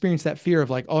you've experienced that fear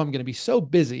of like, oh, I'm going to be so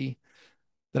busy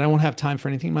that I won't have time for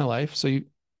anything in my life. So you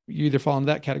either fall into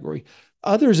that category.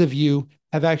 Others of you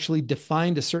have actually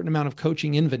defined a certain amount of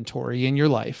coaching inventory in your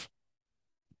life.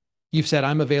 You've said,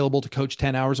 I'm available to coach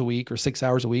 10 hours a week or 6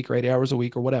 hours a week or 8 hours a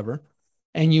week or whatever.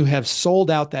 And you have sold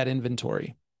out that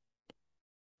inventory.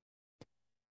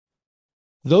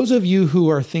 Those of you who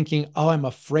are thinking, oh, I'm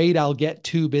afraid I'll get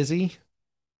too busy,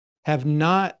 have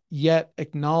not yet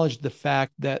acknowledged the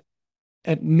fact that,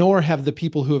 and nor have the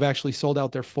people who have actually sold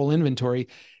out their full inventory,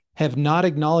 have not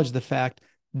acknowledged the fact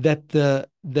that the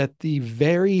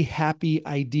very happy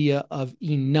idea of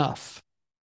enough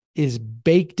is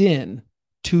baked in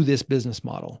to this business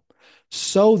model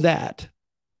so that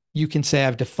you can say,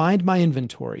 I've defined my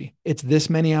inventory. It's this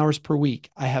many hours per week.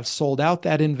 I have sold out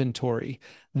that inventory.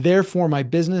 Therefore, my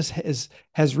business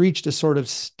has reached a sort of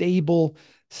stable,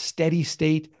 steady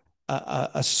state,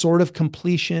 a sort of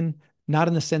completion, not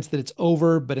in the sense that it's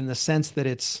over, but in the sense that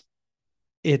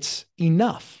it's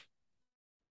enough.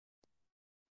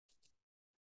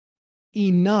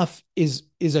 Enough is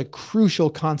a crucial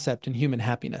concept in human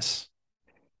happiness,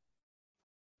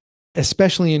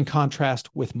 especially in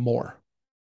contrast with more.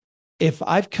 If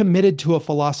I've committed to a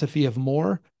philosophy of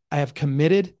more, I have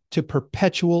committed to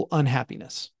perpetual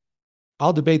unhappiness.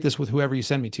 I'll debate this with whoever you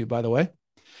send me to, by the way.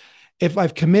 If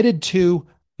I've committed to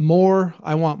more,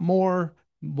 I want more.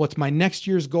 What's my next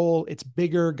year's goal? It's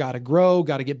bigger, got to grow,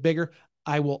 got to get bigger.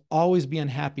 I will always be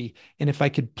unhappy. And if I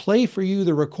could play for you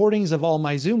the recordings of all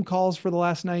my Zoom calls for the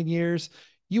last 9 years,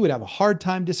 you would have a hard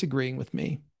time disagreeing with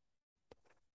me.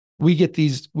 We get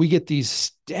these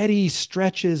steady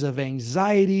stretches of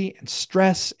anxiety and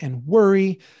stress and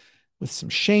worry with some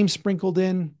shame sprinkled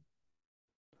in,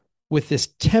 with this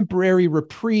temporary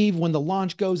reprieve when the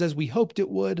launch goes as we hoped it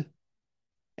would,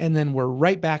 and then we're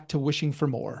right back to wishing for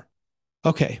more.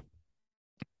 Okay,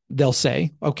 they'll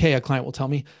say, okay, a client will tell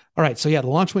me, all right, so yeah, the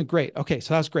launch went great. Okay,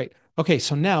 so that's great. Okay,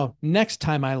 so now next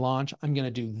time I launch, I'm going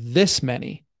to do this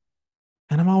many.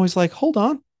 And I'm always like, hold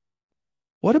on.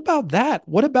 What about that?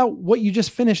 What about what you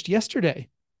just finished yesterday?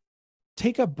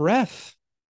 Take a breath.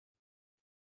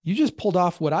 You just pulled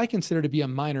off what I consider to be a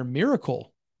minor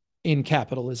miracle in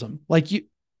capitalism. Like you,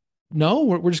 no,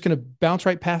 we're just going to bounce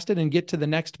right past it and get to the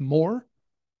next more.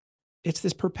 It's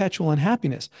this perpetual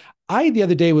unhappiness. I, the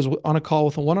other day, was on a call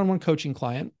with a one on one coaching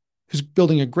client who's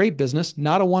building a great business,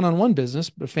 not a one on one business,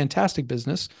 but a fantastic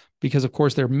business, because, of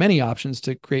course, there are many options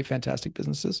to create fantastic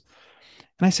businesses.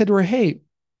 And I said to her, hey,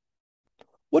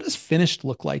 what does finished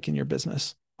look like in your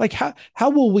business? Like, how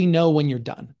will we know when you're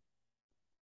done?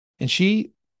 And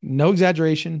she, no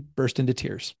exaggeration, burst into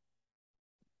tears.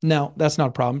 Now, that's not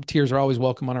a problem. Tears are always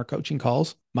welcome on our coaching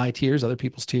calls, my tears, other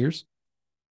people's tears.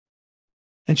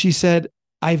 And she said,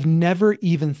 I've never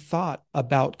even thought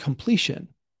about completion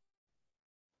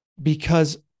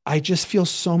because I just feel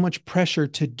so much pressure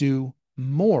to do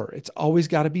more. It's always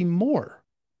got to be more.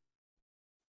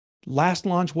 Last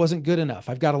launch wasn't good enough.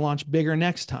 I've got to launch bigger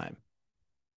next time.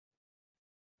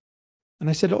 And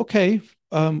I said, okay,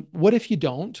 what if you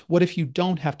don't? What if you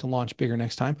don't have to launch bigger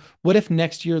next time? What if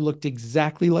next year looked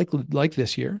exactly like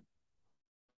this year?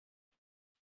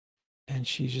 And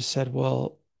she just said,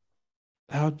 well,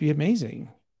 that would be amazing.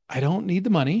 I don't need the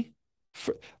money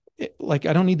for, like,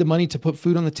 I don't need the money to put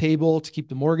food on the table, to keep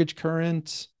the mortgage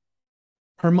current.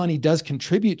 Her money does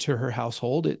contribute to her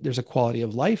household. There's a quality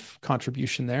of life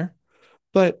contribution there.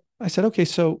 But I said, okay,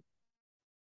 so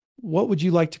what would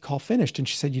you like to call finished? And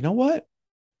she said, you know what?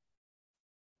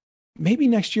 Maybe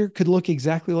next year could look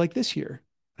exactly like this year.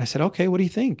 I said, okay, what do you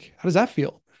think? How does that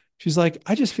feel? She's like,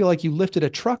 I just feel like you lifted a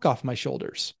truck off my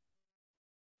shoulders.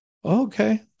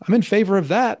 Okay, I'm in favor of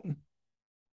that.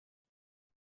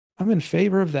 I'm in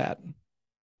favor of that.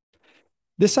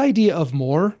 This idea of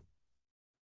more,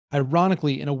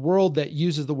 ironically, in a world that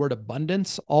uses the word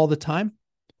abundance all the time,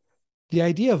 the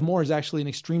idea of more is actually an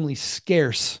extremely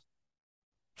scarce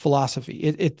philosophy.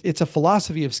 It's a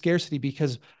philosophy of scarcity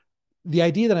because the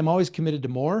idea that I'm always committed to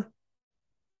more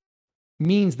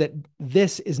means that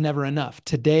this is never enough.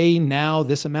 Today, now,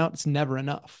 this amount, it's never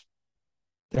enough.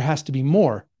 There has to be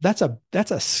more. That's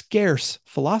a scarce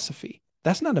philosophy.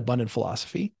 That's not an abundant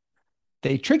philosophy.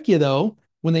 They trick you though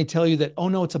when they tell you that, oh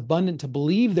no, it's abundant to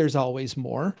believe there's always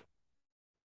more.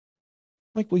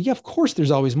 Like, well, yeah, of course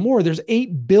there's always more. There's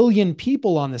 8 billion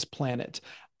people on this planet.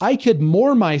 I could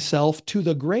more myself to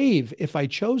the grave if I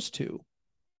chose to.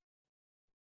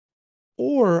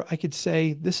 Or I could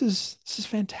say, this is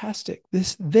fantastic.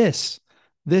 This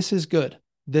is good.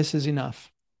 This is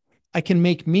enough. I can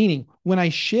make meaning. When I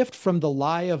shift from the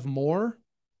lie of more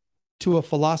to a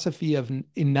philosophy of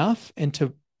enough and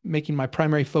to making my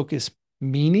primary focus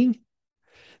meaning,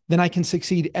 then I can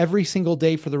succeed every single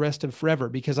day for the rest of forever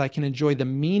because I can enjoy the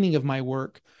meaning of my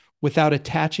work without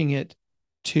attaching it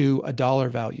to a dollar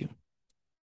value.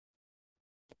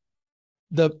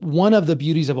 The one of the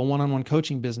beauties of a one-on-one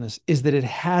coaching business is that it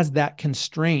has that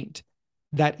constraint,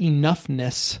 that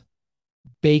enoughness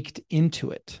baked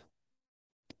into it.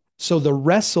 So the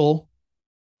wrestle,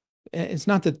 it's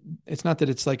not that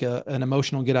it's like an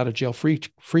emotional get out of jail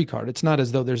free card. It's not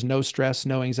as though there's no stress,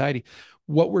 no anxiety.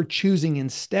 What we're choosing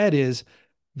instead is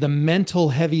the mental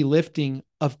heavy lifting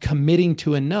of committing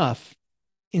to enough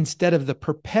instead of the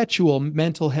perpetual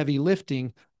mental heavy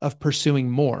lifting of pursuing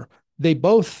more. They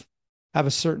both have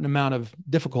a certain amount of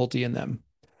difficulty in them.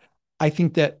 I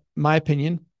think that, my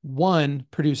opinion, one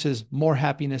produces more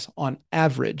happiness on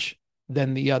average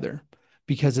than the other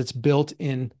because it's built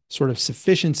in sort of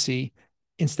sufficiency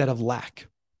instead of lack.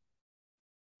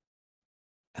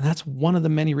 And that's one of the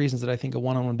many reasons that I think a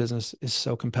one on one business is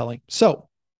so compelling. So,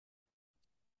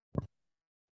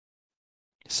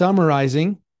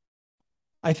 summarizing,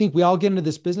 I think we all get into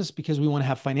this business because we want to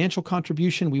have financial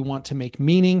contribution. We want to make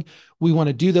meaning. We want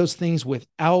to do those things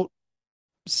without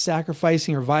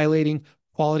sacrificing or violating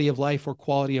quality of life or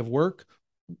quality of work.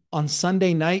 On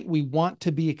Sunday night, we want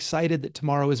to be excited that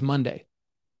tomorrow is Monday.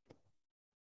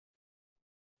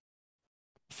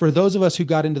 For those of us who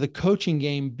got into the coaching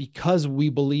game because we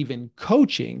believe in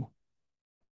coaching,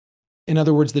 in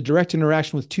other words, the direct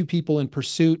interaction with two people in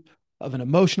pursuit of an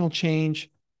emotional change,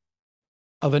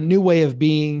 of a new way of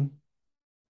being,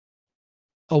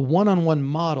 a one-on-one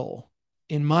model,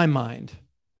 in my mind,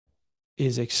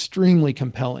 is extremely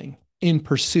compelling in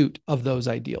pursuit of those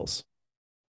ideals.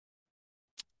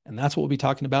 And that's what we'll be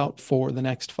talking about for the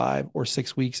next 5 or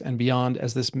 6 weeks and beyond,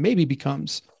 as this maybe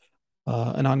becomes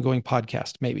an ongoing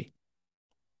podcast. Maybe.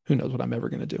 Who knows what I'm ever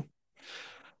going to do?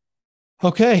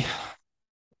 Okay.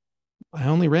 I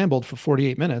only rambled for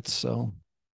 48 minutes. So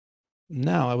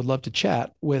now I would love to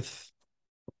chat with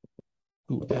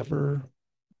whoever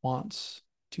wants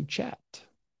to chat.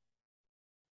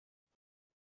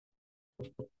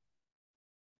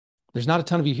 There's not a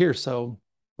ton of you here. So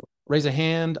raise a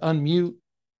hand, unmute,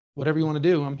 whatever you want to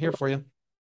do. I'm here for you.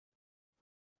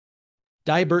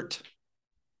 Dybert.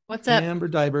 What's up? Amber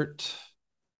Dybert.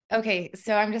 Okay,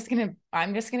 so I'm just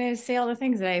gonna say all the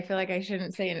things that I feel like I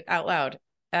shouldn't say out loud.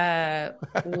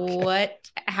 Okay.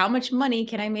 How much money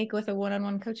can I make with a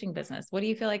one-on-one coaching business? What do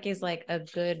you feel like is like a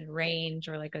good range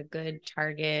or like a good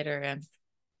target or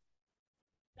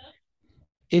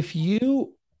If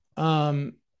you,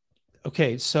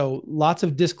 okay, so lots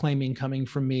of disclaiming coming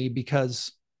from me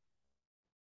because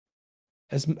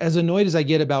as annoyed as I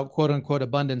get about quote unquote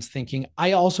abundance thinking,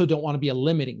 I also don't want to be a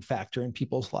limiting factor in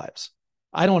people's lives.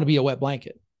 I don't want to be a wet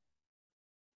blanket.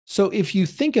 So if you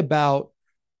think about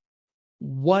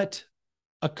what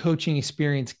a coaching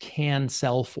experience can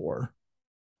sell for,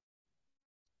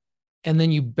 and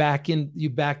then you back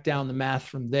down the math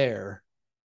from there.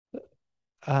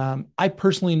 I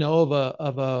personally know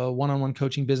of a one-on-one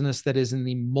coaching business that is in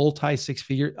the multi six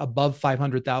figure above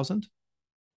 500,000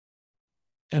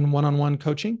 and one-on-one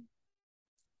coaching.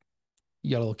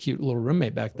 You got a little cute little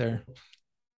roommate back there.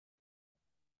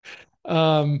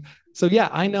 Um, so yeah,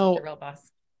 the real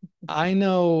boss? I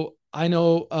know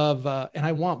of, and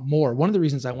I want more. One of the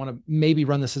reasons I want to maybe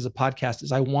run this as a podcast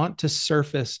is I want to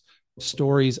surface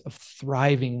stories of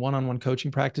thriving one-on-one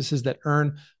coaching practices that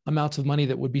earn amounts of money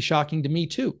that would be shocking to me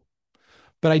too.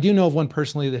 But I do know of one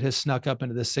personally that has snuck up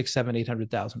into the 6, 7,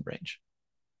 800,000 range.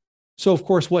 So of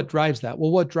course, what drives that?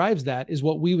 Well, what drives that is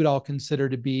what we would all consider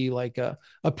to be like a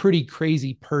pretty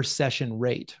crazy per session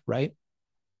rate, right?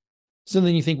 So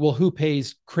then you think, well, who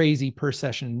pays crazy per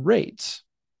session rates?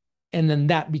 And then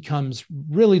that becomes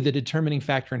really the determining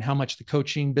factor in how much the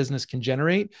coaching business can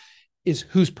generate is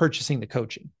who's purchasing the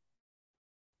coaching.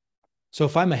 So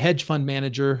if I'm a hedge fund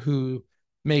manager who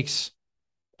makes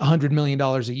 $100 million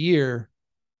a year,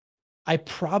 I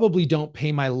probably don't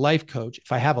pay my life coach.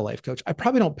 If I have a life coach, I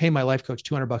probably don't pay my life coach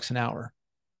 $200 an hour.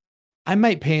 I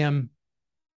might pay him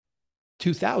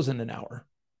 2,000 an hour,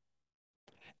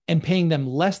 and paying them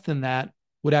less than that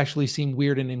would actually seem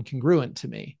weird and incongruent to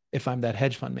me if I'm that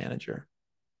hedge fund manager.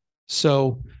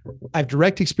 So I have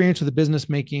direct experience with a business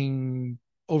making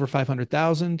over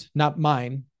 500,000, not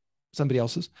mine, somebody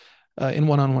else's, in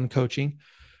one-on-one coaching.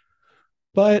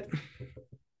 But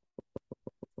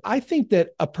I think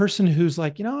that a person who's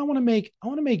like, I want to make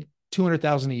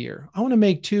 200,000 a year. I want to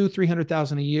make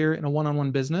 300,000 a year in a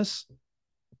one-on-one business.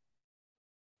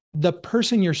 The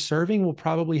person you're serving will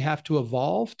probably have to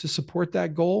evolve to support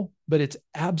that goal, but it's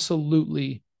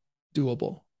absolutely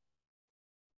doable.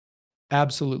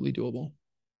 Absolutely doable.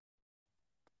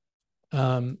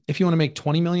 If you want to make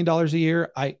 $20 million a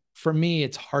year, for me,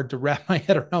 it's hard to wrap my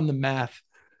head around the math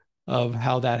of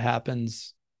how that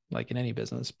happens, like in any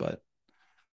business. But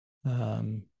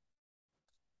um,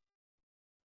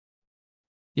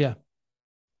 yeah,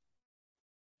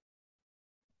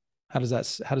 how does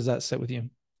that sit with you?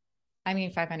 I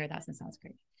mean, 500,000 sounds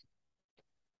great.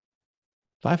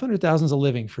 500,000 is a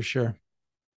living for sure.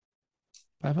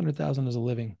 500,000 is a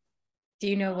living. Do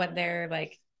you know what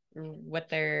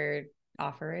their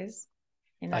offer is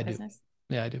in I that do. business?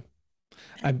 Yeah, I do.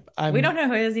 We don't I'm know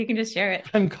who it is. You can just share it.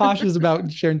 I'm cautious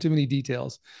about sharing too many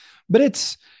details, but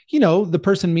it's, the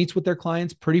person meets with their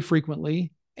clients pretty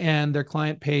frequently, and their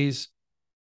client pays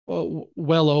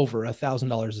well over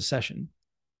 $1,000 a session.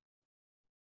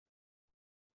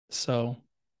 So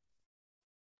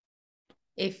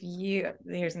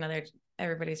Here's another,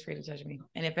 everybody's free to judge me.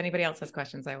 And if anybody else has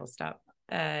questions, I will stop.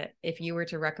 If you were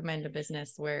to recommend a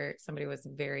business where somebody was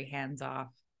very hands off,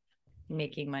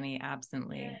 making money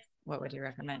absently, what would you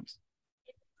recommend?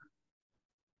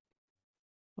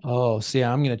 Oh, see,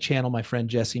 I'm going to channel my friend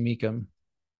Jesse Meekum.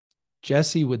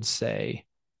 Jesse would say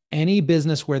any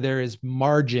business where there is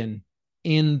margin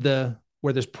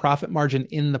where there's profit margin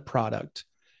in the product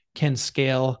can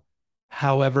scale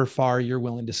however far you're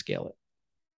willing to scale it.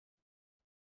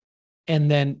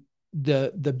 And then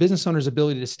the business owner's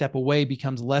ability to step away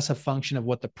becomes less a function of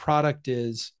what the product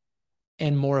is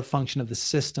and more a function of the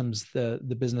systems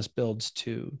the business builds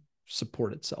to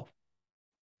support itself.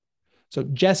 So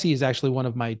Jesse is actually one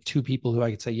of my two people who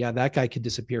I could say, yeah, that guy could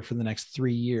disappear for the next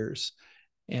 3 years,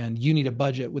 and you need a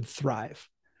budget would thrive.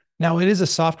 Now, it is a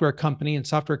software company, and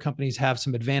software companies have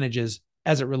some advantages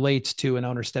as it relates to an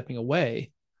owner stepping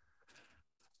away.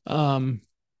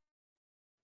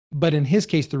 But in his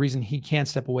case, the reason he can't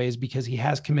step away is because he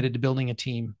has committed to building a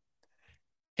team.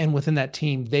 And within that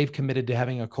team, they've committed to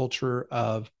having a culture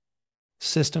of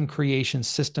system creation,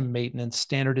 system maintenance,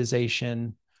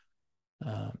 standardization.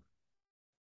 Um,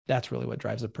 that's really what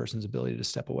drives a person's ability to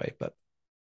step away. But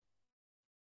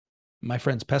my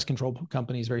friend's pest control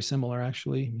company is very similar.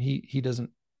 Actually, he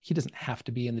doesn't have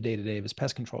to be in the day to day of his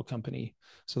pest control company.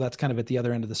 So that's kind of at the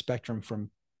other end of the spectrum from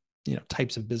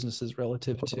types of businesses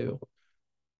relative to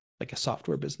like a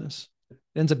software business.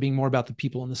 It ends up being more about the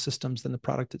people and the systems than the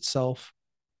product itself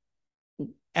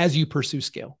as you pursue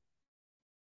scale.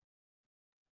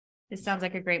 This sounds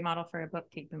like a great model for a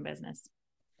bookkeeping business.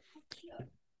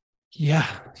 Yeah.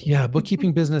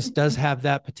 Bookkeeping business does have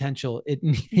that potential. It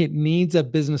needs a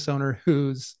business owner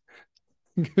who's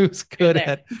good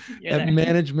at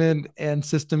management and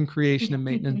system creation and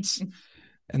maintenance.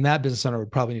 And that business owner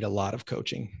would probably need a lot of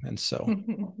coaching. And so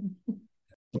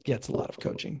gets a lot of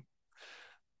coaching.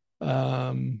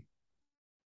 I'm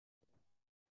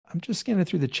just scanning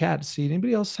through the chat to see,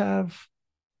 anybody else have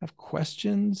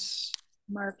questions?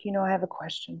 Mark, I have a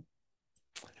question.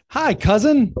 Hi,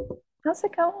 cousin. How's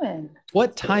it going?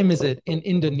 What time is it in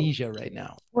Indonesia right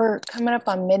now? We're coming up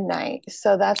on midnight.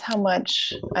 So that's how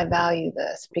much I value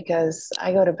this, because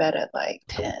I go to bed at like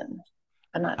 10,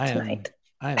 but not tonight.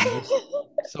 I am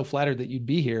so flattered that you'd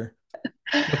be here.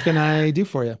 What can I do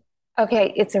for you?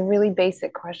 Okay, it's a really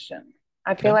basic question.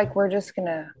 I feel like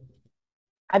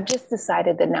I've just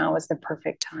decided that now is the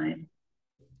perfect time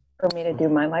for me to do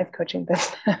my life coaching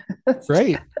business.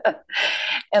 Great.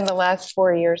 And the last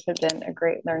 4 years have been a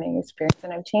great learning experience,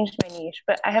 and I've changed my niche.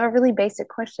 But I have a really basic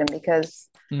question, because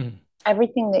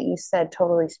everything that you said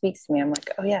totally speaks to me. I'm like,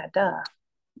 oh yeah, duh.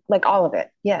 Like all of it.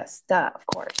 Yes, duh, of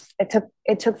course. It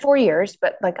took 4 years,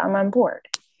 but like I'm on board.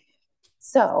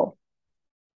 So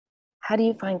how do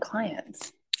you find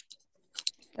clients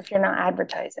if you're not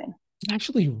advertising? I'm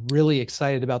actually really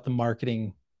excited about the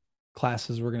marketing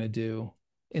classes we're going to do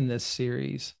in this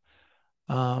series.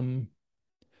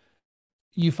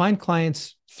 You find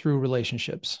clients through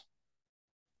relationships.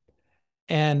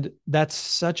 And that's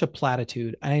such a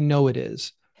platitude. I know it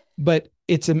is, but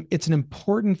it's an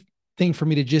important thing for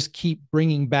me to just keep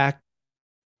bringing back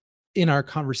in our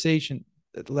conversation,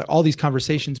 all these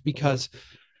conversations, because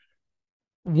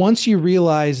once you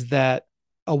realize that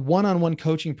a one-on-one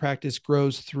coaching practice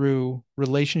grows through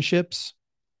relationships,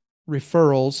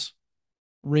 referrals,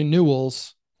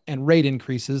 renewals, and rate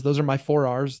increases. Those are my 4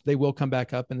 R's. They will come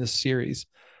back up in this series.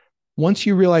 Once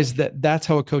you realize that that's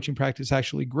how a coaching practice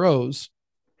actually grows,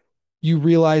 you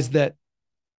realize that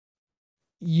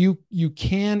you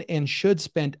can and should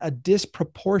spend a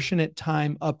disproportionate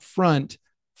time up front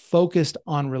focused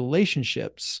on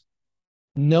relationships,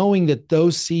 knowing that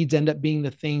those seeds end up being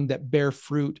the thing that bear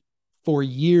fruit for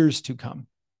years to come.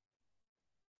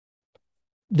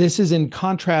 This is in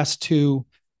contrast to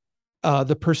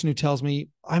the person who tells me,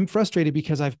 I'm frustrated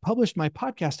because I've published my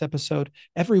podcast episode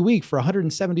every week for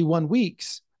 171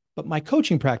 weeks, but my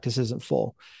coaching practice isn't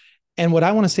full. And what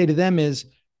I want to say to them is,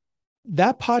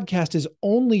 that podcast is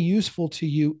only useful to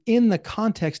you in the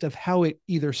context of how it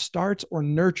either starts or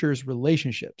nurtures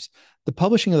relationships. The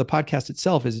publishing of the podcast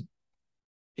itself is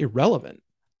irrelevant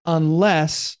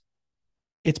unless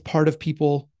it's part of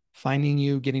people finding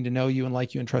you, getting to know you and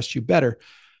like you and trust you better.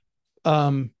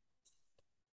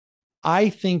 I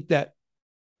think that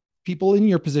people in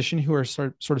your position who are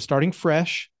sort of starting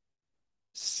fresh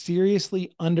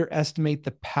seriously underestimate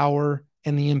the power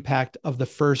and the impact of the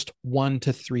first 1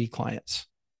 to 3 clients.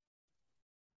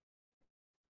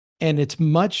 And it's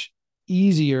much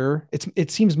easier. It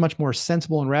seems much more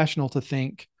sensible and rational to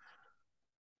think,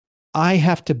 I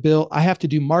have to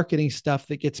do marketing stuff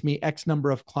that gets me X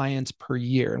number of clients per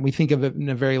year. And we think of it in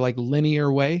a very like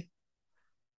linear way.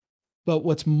 But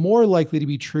what's more likely to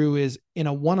be true is in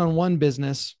a one-on-one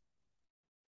business,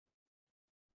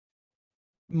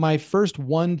 my first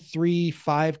 1, 3,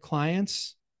 5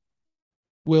 clients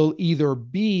will either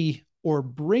be or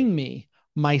bring me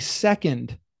my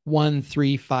second 1,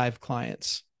 3, 5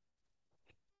 clients.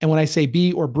 And when I say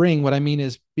be or bring, what I mean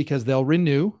is because they'll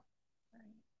renew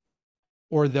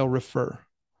or they'll refer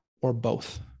or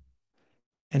both.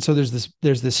 And so there's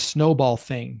this snowball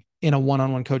thing in a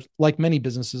one-on-one coach, like many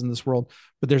businesses in this world,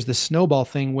 but there's this snowball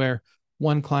thing where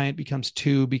one client becomes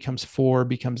 2, becomes 4,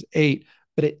 becomes 8,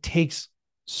 but it takes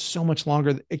so much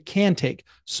longer. It can take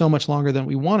so much longer than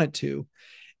we want it to.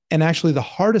 And actually the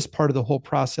hardest part of the whole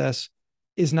process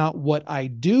is not what I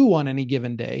do on any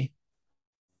given day.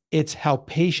 It's how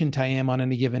patient I am on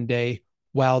any given day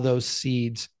while those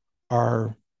seeds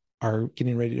are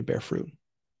getting ready to bear fruit.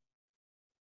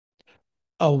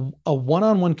 A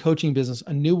one-on-one coaching business,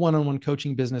 a new one-on-one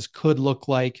coaching business could look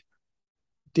like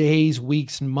days,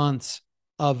 weeks, and months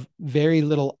of very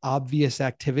little obvious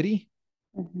activity.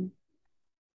 Mm-hmm.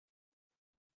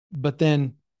 But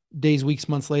then days, weeks,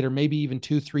 months later, maybe even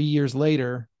 2, 3 years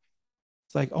later,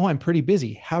 it's like, oh, I'm pretty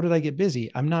busy. How did I get busy?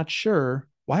 I'm not sure.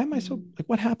 Why am I so like,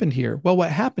 what happened here? Well,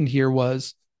 what happened here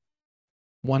was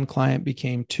one client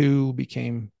became 2,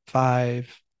 became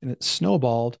 5, and it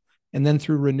snowballed. And then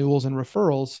through renewals and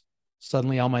referrals,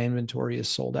 suddenly all my inventory is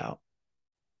sold out.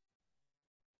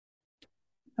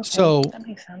 Okay, so that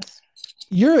makes sense.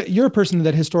 You're a person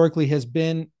that historically has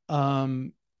been,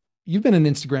 you've been an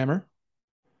Instagrammer.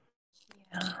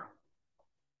 Yeah.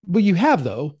 Well, you have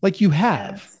though, like you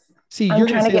have. Yes. See, I'm you're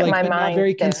trying to get like, my but mind not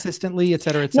very there. consistently, et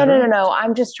cetera, et cetera. No.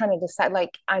 I'm just trying to decide.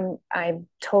 Like, I'm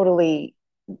totally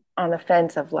on the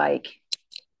fence of like,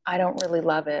 I don't really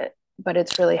love it, but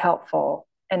it's really helpful.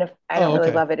 And if I don't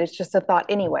really love it, it's just a thought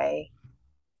anyway.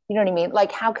 You know what I mean?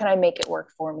 Like, how can I make it work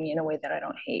for me in a way that I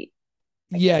don't hate?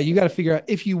 Yeah, you got to figure out,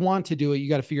 if you want to do it, you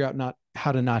got to figure out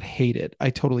how to not hate it. I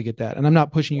totally get that. And I'm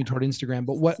not pushing you toward Instagram,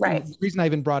 but the reason I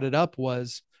even brought it up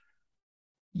was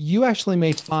you actually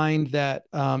may find that,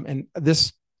 and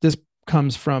this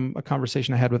comes from a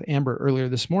conversation I had with Amber earlier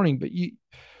this morning, but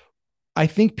I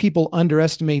think people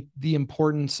underestimate the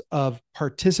importance of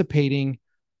participating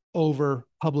over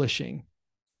publishing.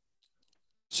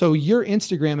 So your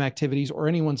Instagram activities or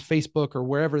anyone's Facebook or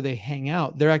wherever they hang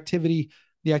out, the activity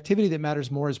that matters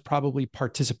more is probably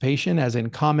participation, as in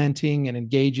commenting and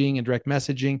engaging and direct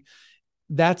messaging.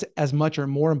 That's as much or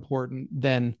more important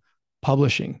than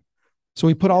publishing. So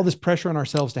we put all this pressure on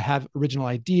ourselves to have original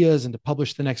ideas and to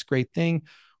publish the next great thing,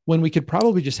 when we could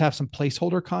probably just have some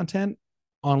placeholder content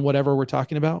on whatever we're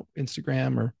talking about,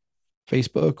 Instagram or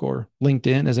Facebook or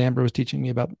LinkedIn, as Amber was teaching me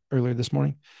about earlier this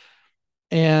morning.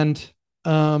 And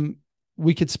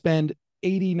we could spend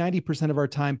 80, 90% of our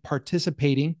time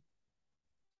participating.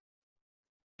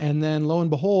 And then lo and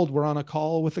behold, we're on a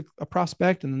call with a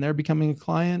prospect and then they're becoming a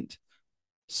client.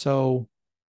 So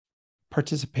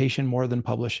participation more than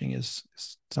publishing is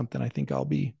something I think I'll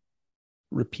be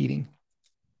repeating.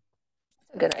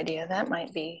 A good idea. That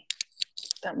might take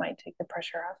the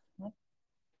pressure off.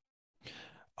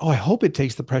 Oh, I hope it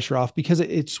takes the pressure off, because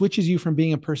it switches you from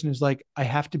being a person who's like, I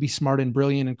have to be smart and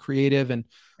brilliant and creative. And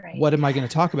what am I going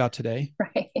to talk about today?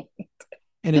 Right.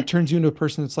 And it turns you into a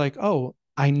person that's like, oh,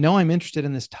 I know I'm interested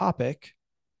in this topic.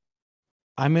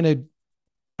 I'm going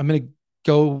to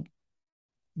go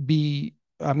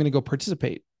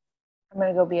participate. I'm going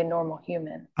to go be a normal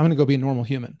human. I'm going to go be a normal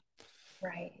human.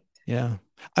 Right. Yeah.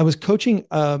 I was coaching,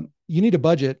 You Need a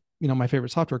Budget, my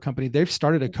favorite software company. They've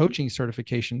started a coaching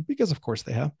certification because of course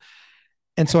they have.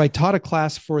 And so I taught a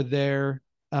class for their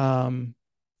newly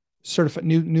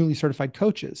certified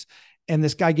coaches. And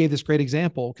this guy gave this great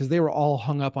example because they were all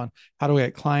hung up on, how do I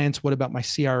get clients? What about my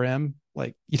CRM?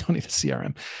 Like, you don't need a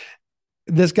CRM.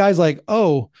 This guy's like,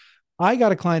 oh, I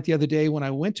got a client the other day when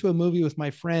I went to a movie with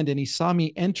my friend and he saw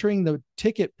me entering the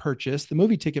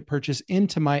movie ticket purchase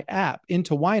into my app,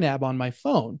 into YNAB on my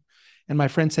phone. And my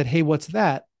friend said, hey, what's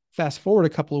that? Fast forward a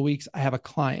couple of weeks, I have a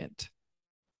client.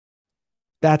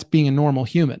 That's being a normal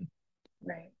human,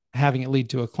 right? Having it lead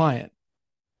to a client.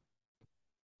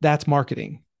 That's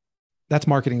marketing. That's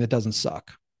marketing that doesn't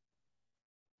suck.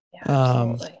 Yeah,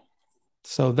 absolutely.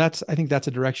 So I think that's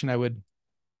a direction I would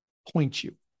point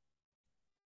you.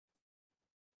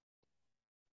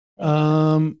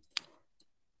 But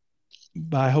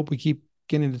I hope we keep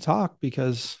getting to talk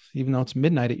because even though it's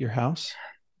midnight at your house,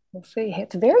 we'll see.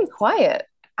 It's very quiet.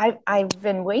 I've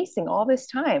been wasting all this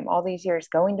time, all these years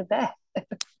going to bed.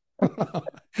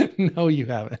 No, you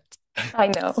haven't. I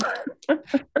know.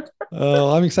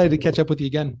 Oh, I'm excited to catch up with you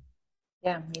again.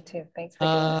 Yeah, me too. Thanks for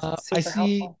doing this. It's super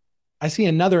helpful. I see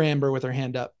another Amber with her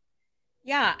hand up.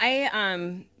 Yeah,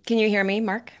 can you hear me,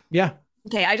 Mark? Yeah.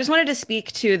 Okay, I just wanted to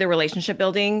speak to the relationship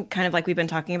building, kind of like we've been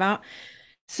talking about.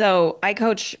 So I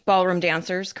coach ballroom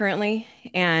dancers currently,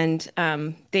 and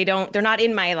they're not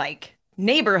in my like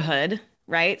neighborhood,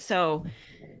 right? So,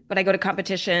 but I go to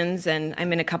competitions and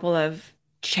I'm in a couple of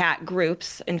chat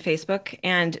groups in Facebook.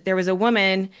 And there was a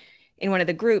woman in one of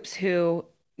the groups who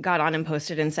got on and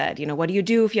posted and said, what do you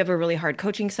do if you have a really hard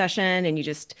coaching session and you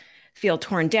just feel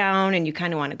torn down and you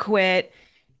kind of want to quit?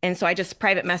 And so I just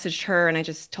private messaged her and I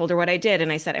just told her what I did.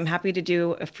 And I said, I'm happy to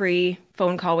do a free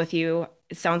phone call with you.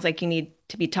 It sounds like you need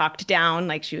to be talked down,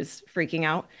 like she was freaking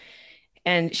out.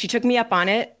 And she took me up on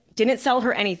it, didn't sell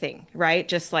her anything, right?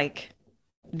 Just like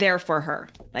there for her,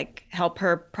 like help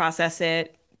her process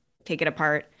it, take it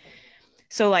apart.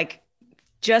 So like,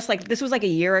 just like this was like a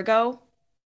year ago,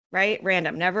 right?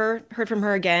 Random, never heard from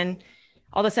her again.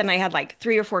 All of a sudden I had like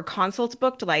 3 or 4 consults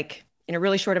booked, like in a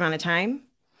really short amount of time.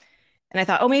 And I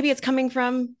thought, oh, maybe it's coming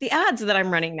from the ads that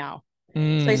I'm running now.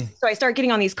 So I start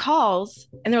getting on these calls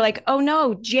and they're like, oh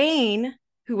no, Jane,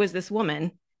 who was this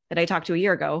woman that I talked to a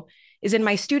year ago, is in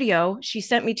my studio. She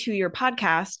sent me to your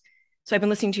podcast. So I've been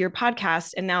listening to your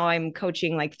podcast and now I'm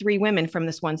coaching like 3 women from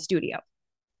this one studio.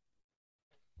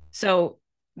 So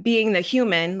being the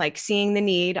human, like seeing the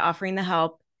need, offering the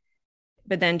help,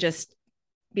 but then just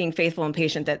being faithful and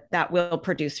patient that will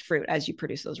produce fruit as you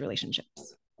produce those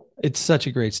relationships. It's such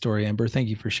a great story, Amber. Thank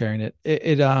you for sharing it.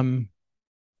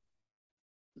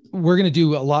 We're going to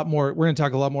do a lot more. We're going to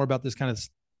talk a lot more about this kind of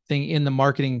thing in the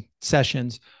marketing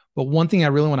sessions. But one thing I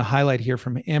really want to highlight here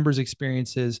from Amber's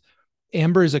experience is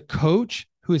Amber is a coach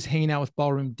who is hanging out with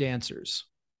ballroom dancers.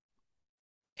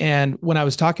 And when I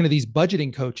was talking to these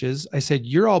budgeting coaches, I said,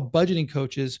 you're all budgeting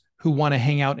coaches who want to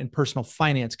hang out in personal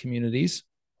finance communities.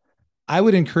 I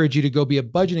would encourage you to go be a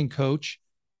budgeting coach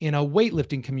in a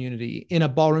weightlifting community, in a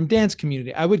ballroom dance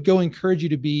community. I would go encourage you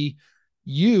to be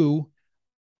you,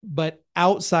 but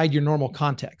outside your normal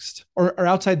context or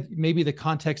outside maybe the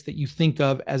context that you think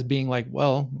of as being like,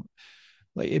 well,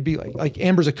 like it'd be like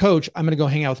Amber's a coach. I'm going to go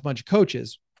hang out with a bunch of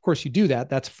coaches. Of course you do that.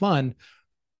 That's fun.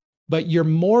 But you're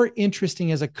more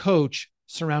interesting as a coach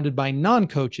surrounded by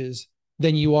non-coaches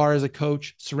than you are as a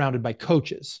coach surrounded by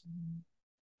coaches.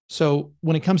 So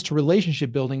when it comes to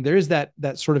relationship building, there is that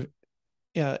sort of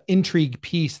intrigue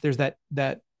piece. There's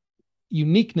that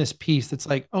uniqueness piece that's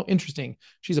like, oh, interesting.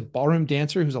 She's a ballroom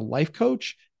dancer who's a life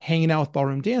coach hanging out with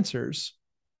ballroom dancers.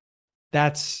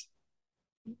 It's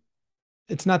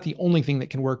not the only thing that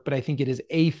can work, but I think it is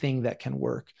a thing that can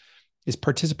work, is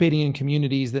participating in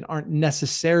communities that aren't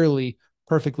necessarily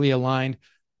perfectly aligned.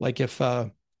 Like if I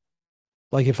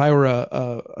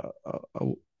were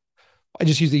I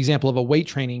just use the example of a weight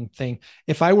training thing.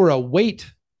 If I were a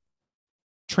weight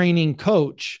training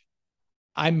coach,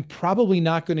 I'm probably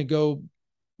not going to go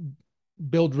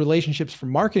build relationships for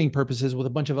marketing purposes with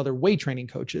a bunch of other weight training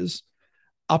coaches.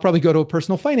 I'll probably go to a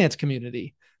personal finance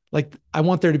community. Like I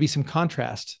want there to be some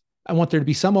contrast. I want there to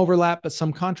be some overlap, but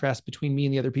some contrast between me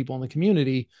and the other people in the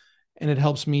community. And it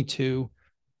helps there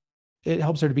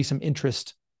to be some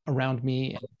interest around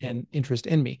me and interest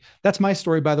in me. That's my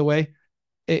story, by the way.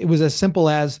 It was as simple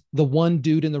as the one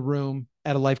dude in the room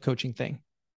at a life coaching thing.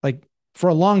 Like for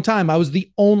a long time, I was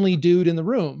the only dude in the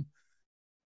room.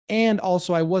 And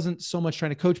also I wasn't so much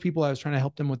trying to coach people. I was trying to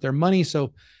help them with their money.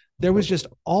 So there was just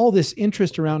all this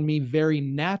interest around me very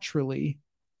naturally.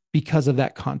 because of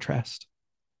that contrast.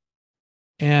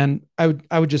 And I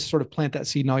would just sort of plant that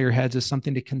seed in all your heads as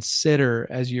something to consider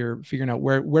as you're figuring out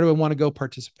where do I want to go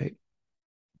participate.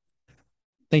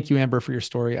 Thank you, Amber, for your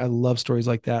story. I love stories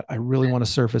like that. I really want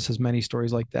to surface as many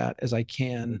stories like that as I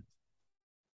can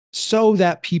so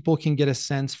that people can get a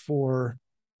sense for,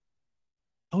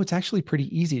 oh, it's actually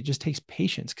pretty easy. It just takes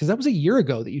patience. Because that was a year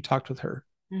ago that you talked with her.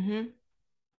 Mm-hmm.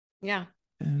 Yeah.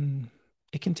 And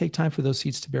it can take time for those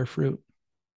seeds to bear fruit.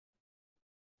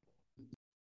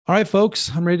 All right, folks,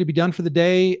 I'm ready to be done for the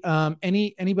day.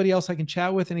 Anybody else I can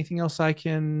chat with? Anything else I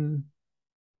can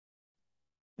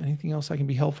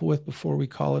be helpful with before we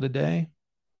call it a day?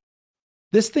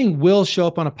 This thing will show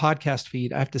up on a podcast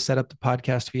feed. I have to set up the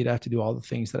podcast feed. I have to do all the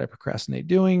things that I procrastinate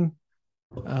doing.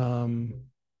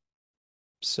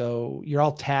 So you're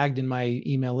all tagged in my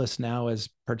email list now as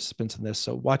participants in this.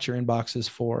 So watch your inboxes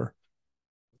for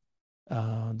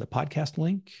the podcast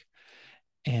link.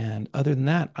 And other than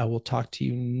that, I will talk to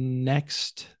you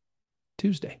next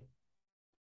Tuesday.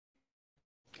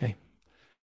 Okay.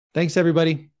 Thanks,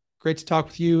 everybody. Great to talk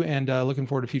with you, and looking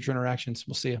forward to future interactions.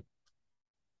 We'll see you.